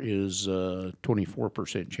 however, is a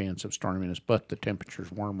 24% chance of storminess, but the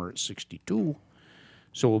temperature's warmer at 62.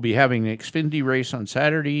 So we'll be having an Xfinity race on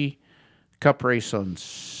Saturday, Cup race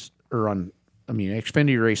Xfinity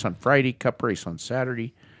race on Friday, Cup race on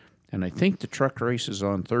Saturday, and I think the truck race is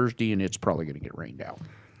on Thursday, and it's probably going to get rained out.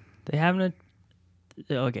 They having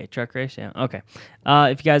okay, truck race, yeah. Okay.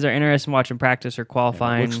 If you guys are interested in watching practice or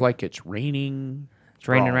qualifying. It looks like it's raining. It's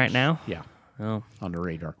raining right now? Yeah. Oh. On the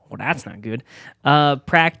radar. Well, that's not good.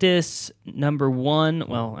 Practice number one.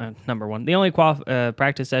 The only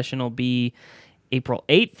practice session will be April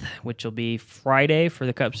 8th, which will be Friday for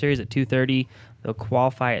the Cup Series at 2:30. They'll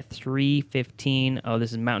qualify at 3:15. Oh,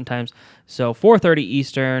 this is Mountain Times. So 4:30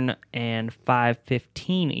 Eastern and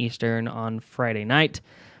 5:15 Eastern on Friday night.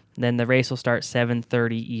 Then the race will start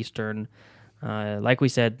 7:30 Eastern. Like we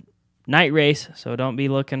said, night race, so don't be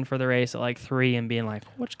looking for the race at like 3 and being like,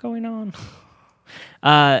 what's going on?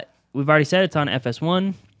 We've already said it's on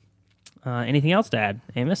FS1. Anything else to add,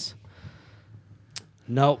 Amos?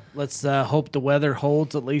 Nope. Let's hope the weather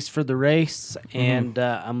holds at least for the race, and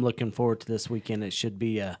I'm looking forward to this weekend. It should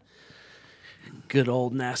be a good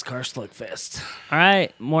old NASCAR slugfest. All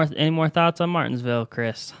right. Any more thoughts on Martinsville,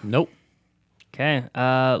 Chris? Nope. Okay.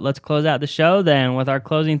 Let's close out the show then with our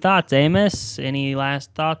closing thoughts. Amos, any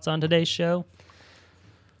last thoughts on today's show?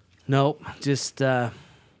 Nope. Just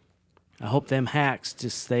I hope them hacks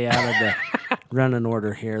just stay out of the running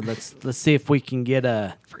order here. Let's see if we can get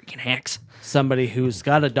freaking hacks. Somebody who's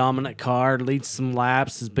got a dominant car, leads some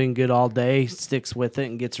laps, has been good all day, sticks with it,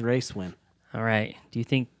 and gets a race win. All right. Do you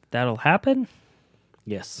think that'll happen?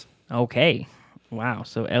 Yes. Okay. Wow.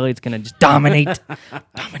 So Elliott's going to just dominate.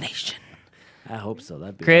 Domination. I hope so.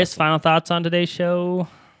 That'd be Chris, awesome. final thoughts on today's show?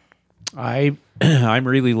 I'm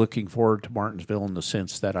really looking forward to Martinsville in the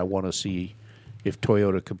sense that I want to see if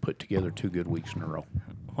Toyota can put together 2 good weeks in a row.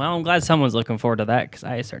 Well, I'm glad someone's looking forward to that because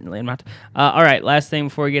I certainly am not. All right, last thing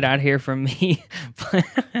before we get out of here from me.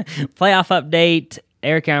 Playoff update.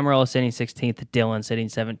 Eric Amarola sitting 16th. Dylan sitting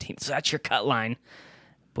 17th. So that's your cut line.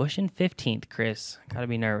 Busch in 15th, Chris. Got to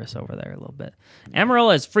be nervous over there a little bit.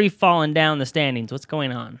 Amarola is free falling down the standings. What's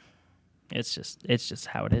going on? It's just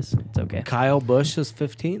how it is. It's okay. Kyle Busch is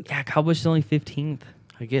 15th? Yeah, Kyle Busch is only 15th.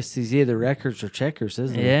 I guess he's either records or checkers,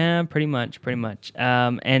 isn't he? Yeah, pretty much.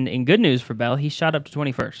 And in good news for Bell, he shot up to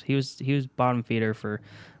 21st. He was bottom feeder for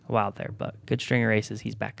a while there, but good string of races.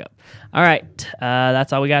 He's back up. All right,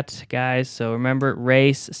 that's all we got, guys. So remember,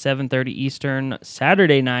 race 7:30 Eastern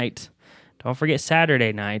Saturday night. Don't forget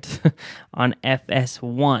Saturday night on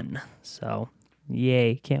FS1. So,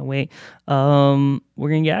 yay, can't wait. We're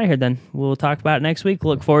going to get out of here then. We'll talk about it next week.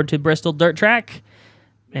 Look forward to Bristol Dirt Track.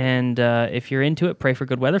 And if you're into it, pray for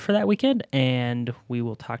good weather for that weekend. And we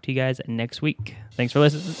will talk to you guys next week. Thanks for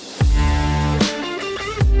listening.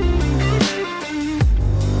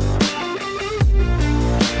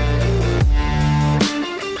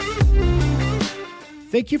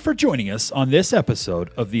 Thank you for joining us on this episode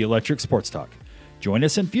of the Electric Sports Talk. Join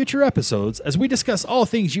us in future episodes as we discuss all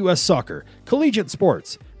things U.S. soccer, collegiate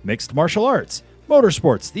sports, mixed martial arts,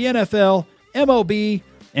 motorsports, the NFL, MLB,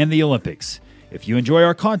 and the Olympics. If you enjoy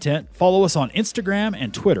our content, follow us on Instagram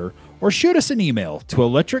and Twitter, or shoot us an email to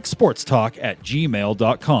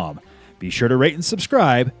electricsportstalk@gmail.com. Be sure to rate and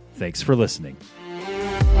subscribe. Thanks for listening.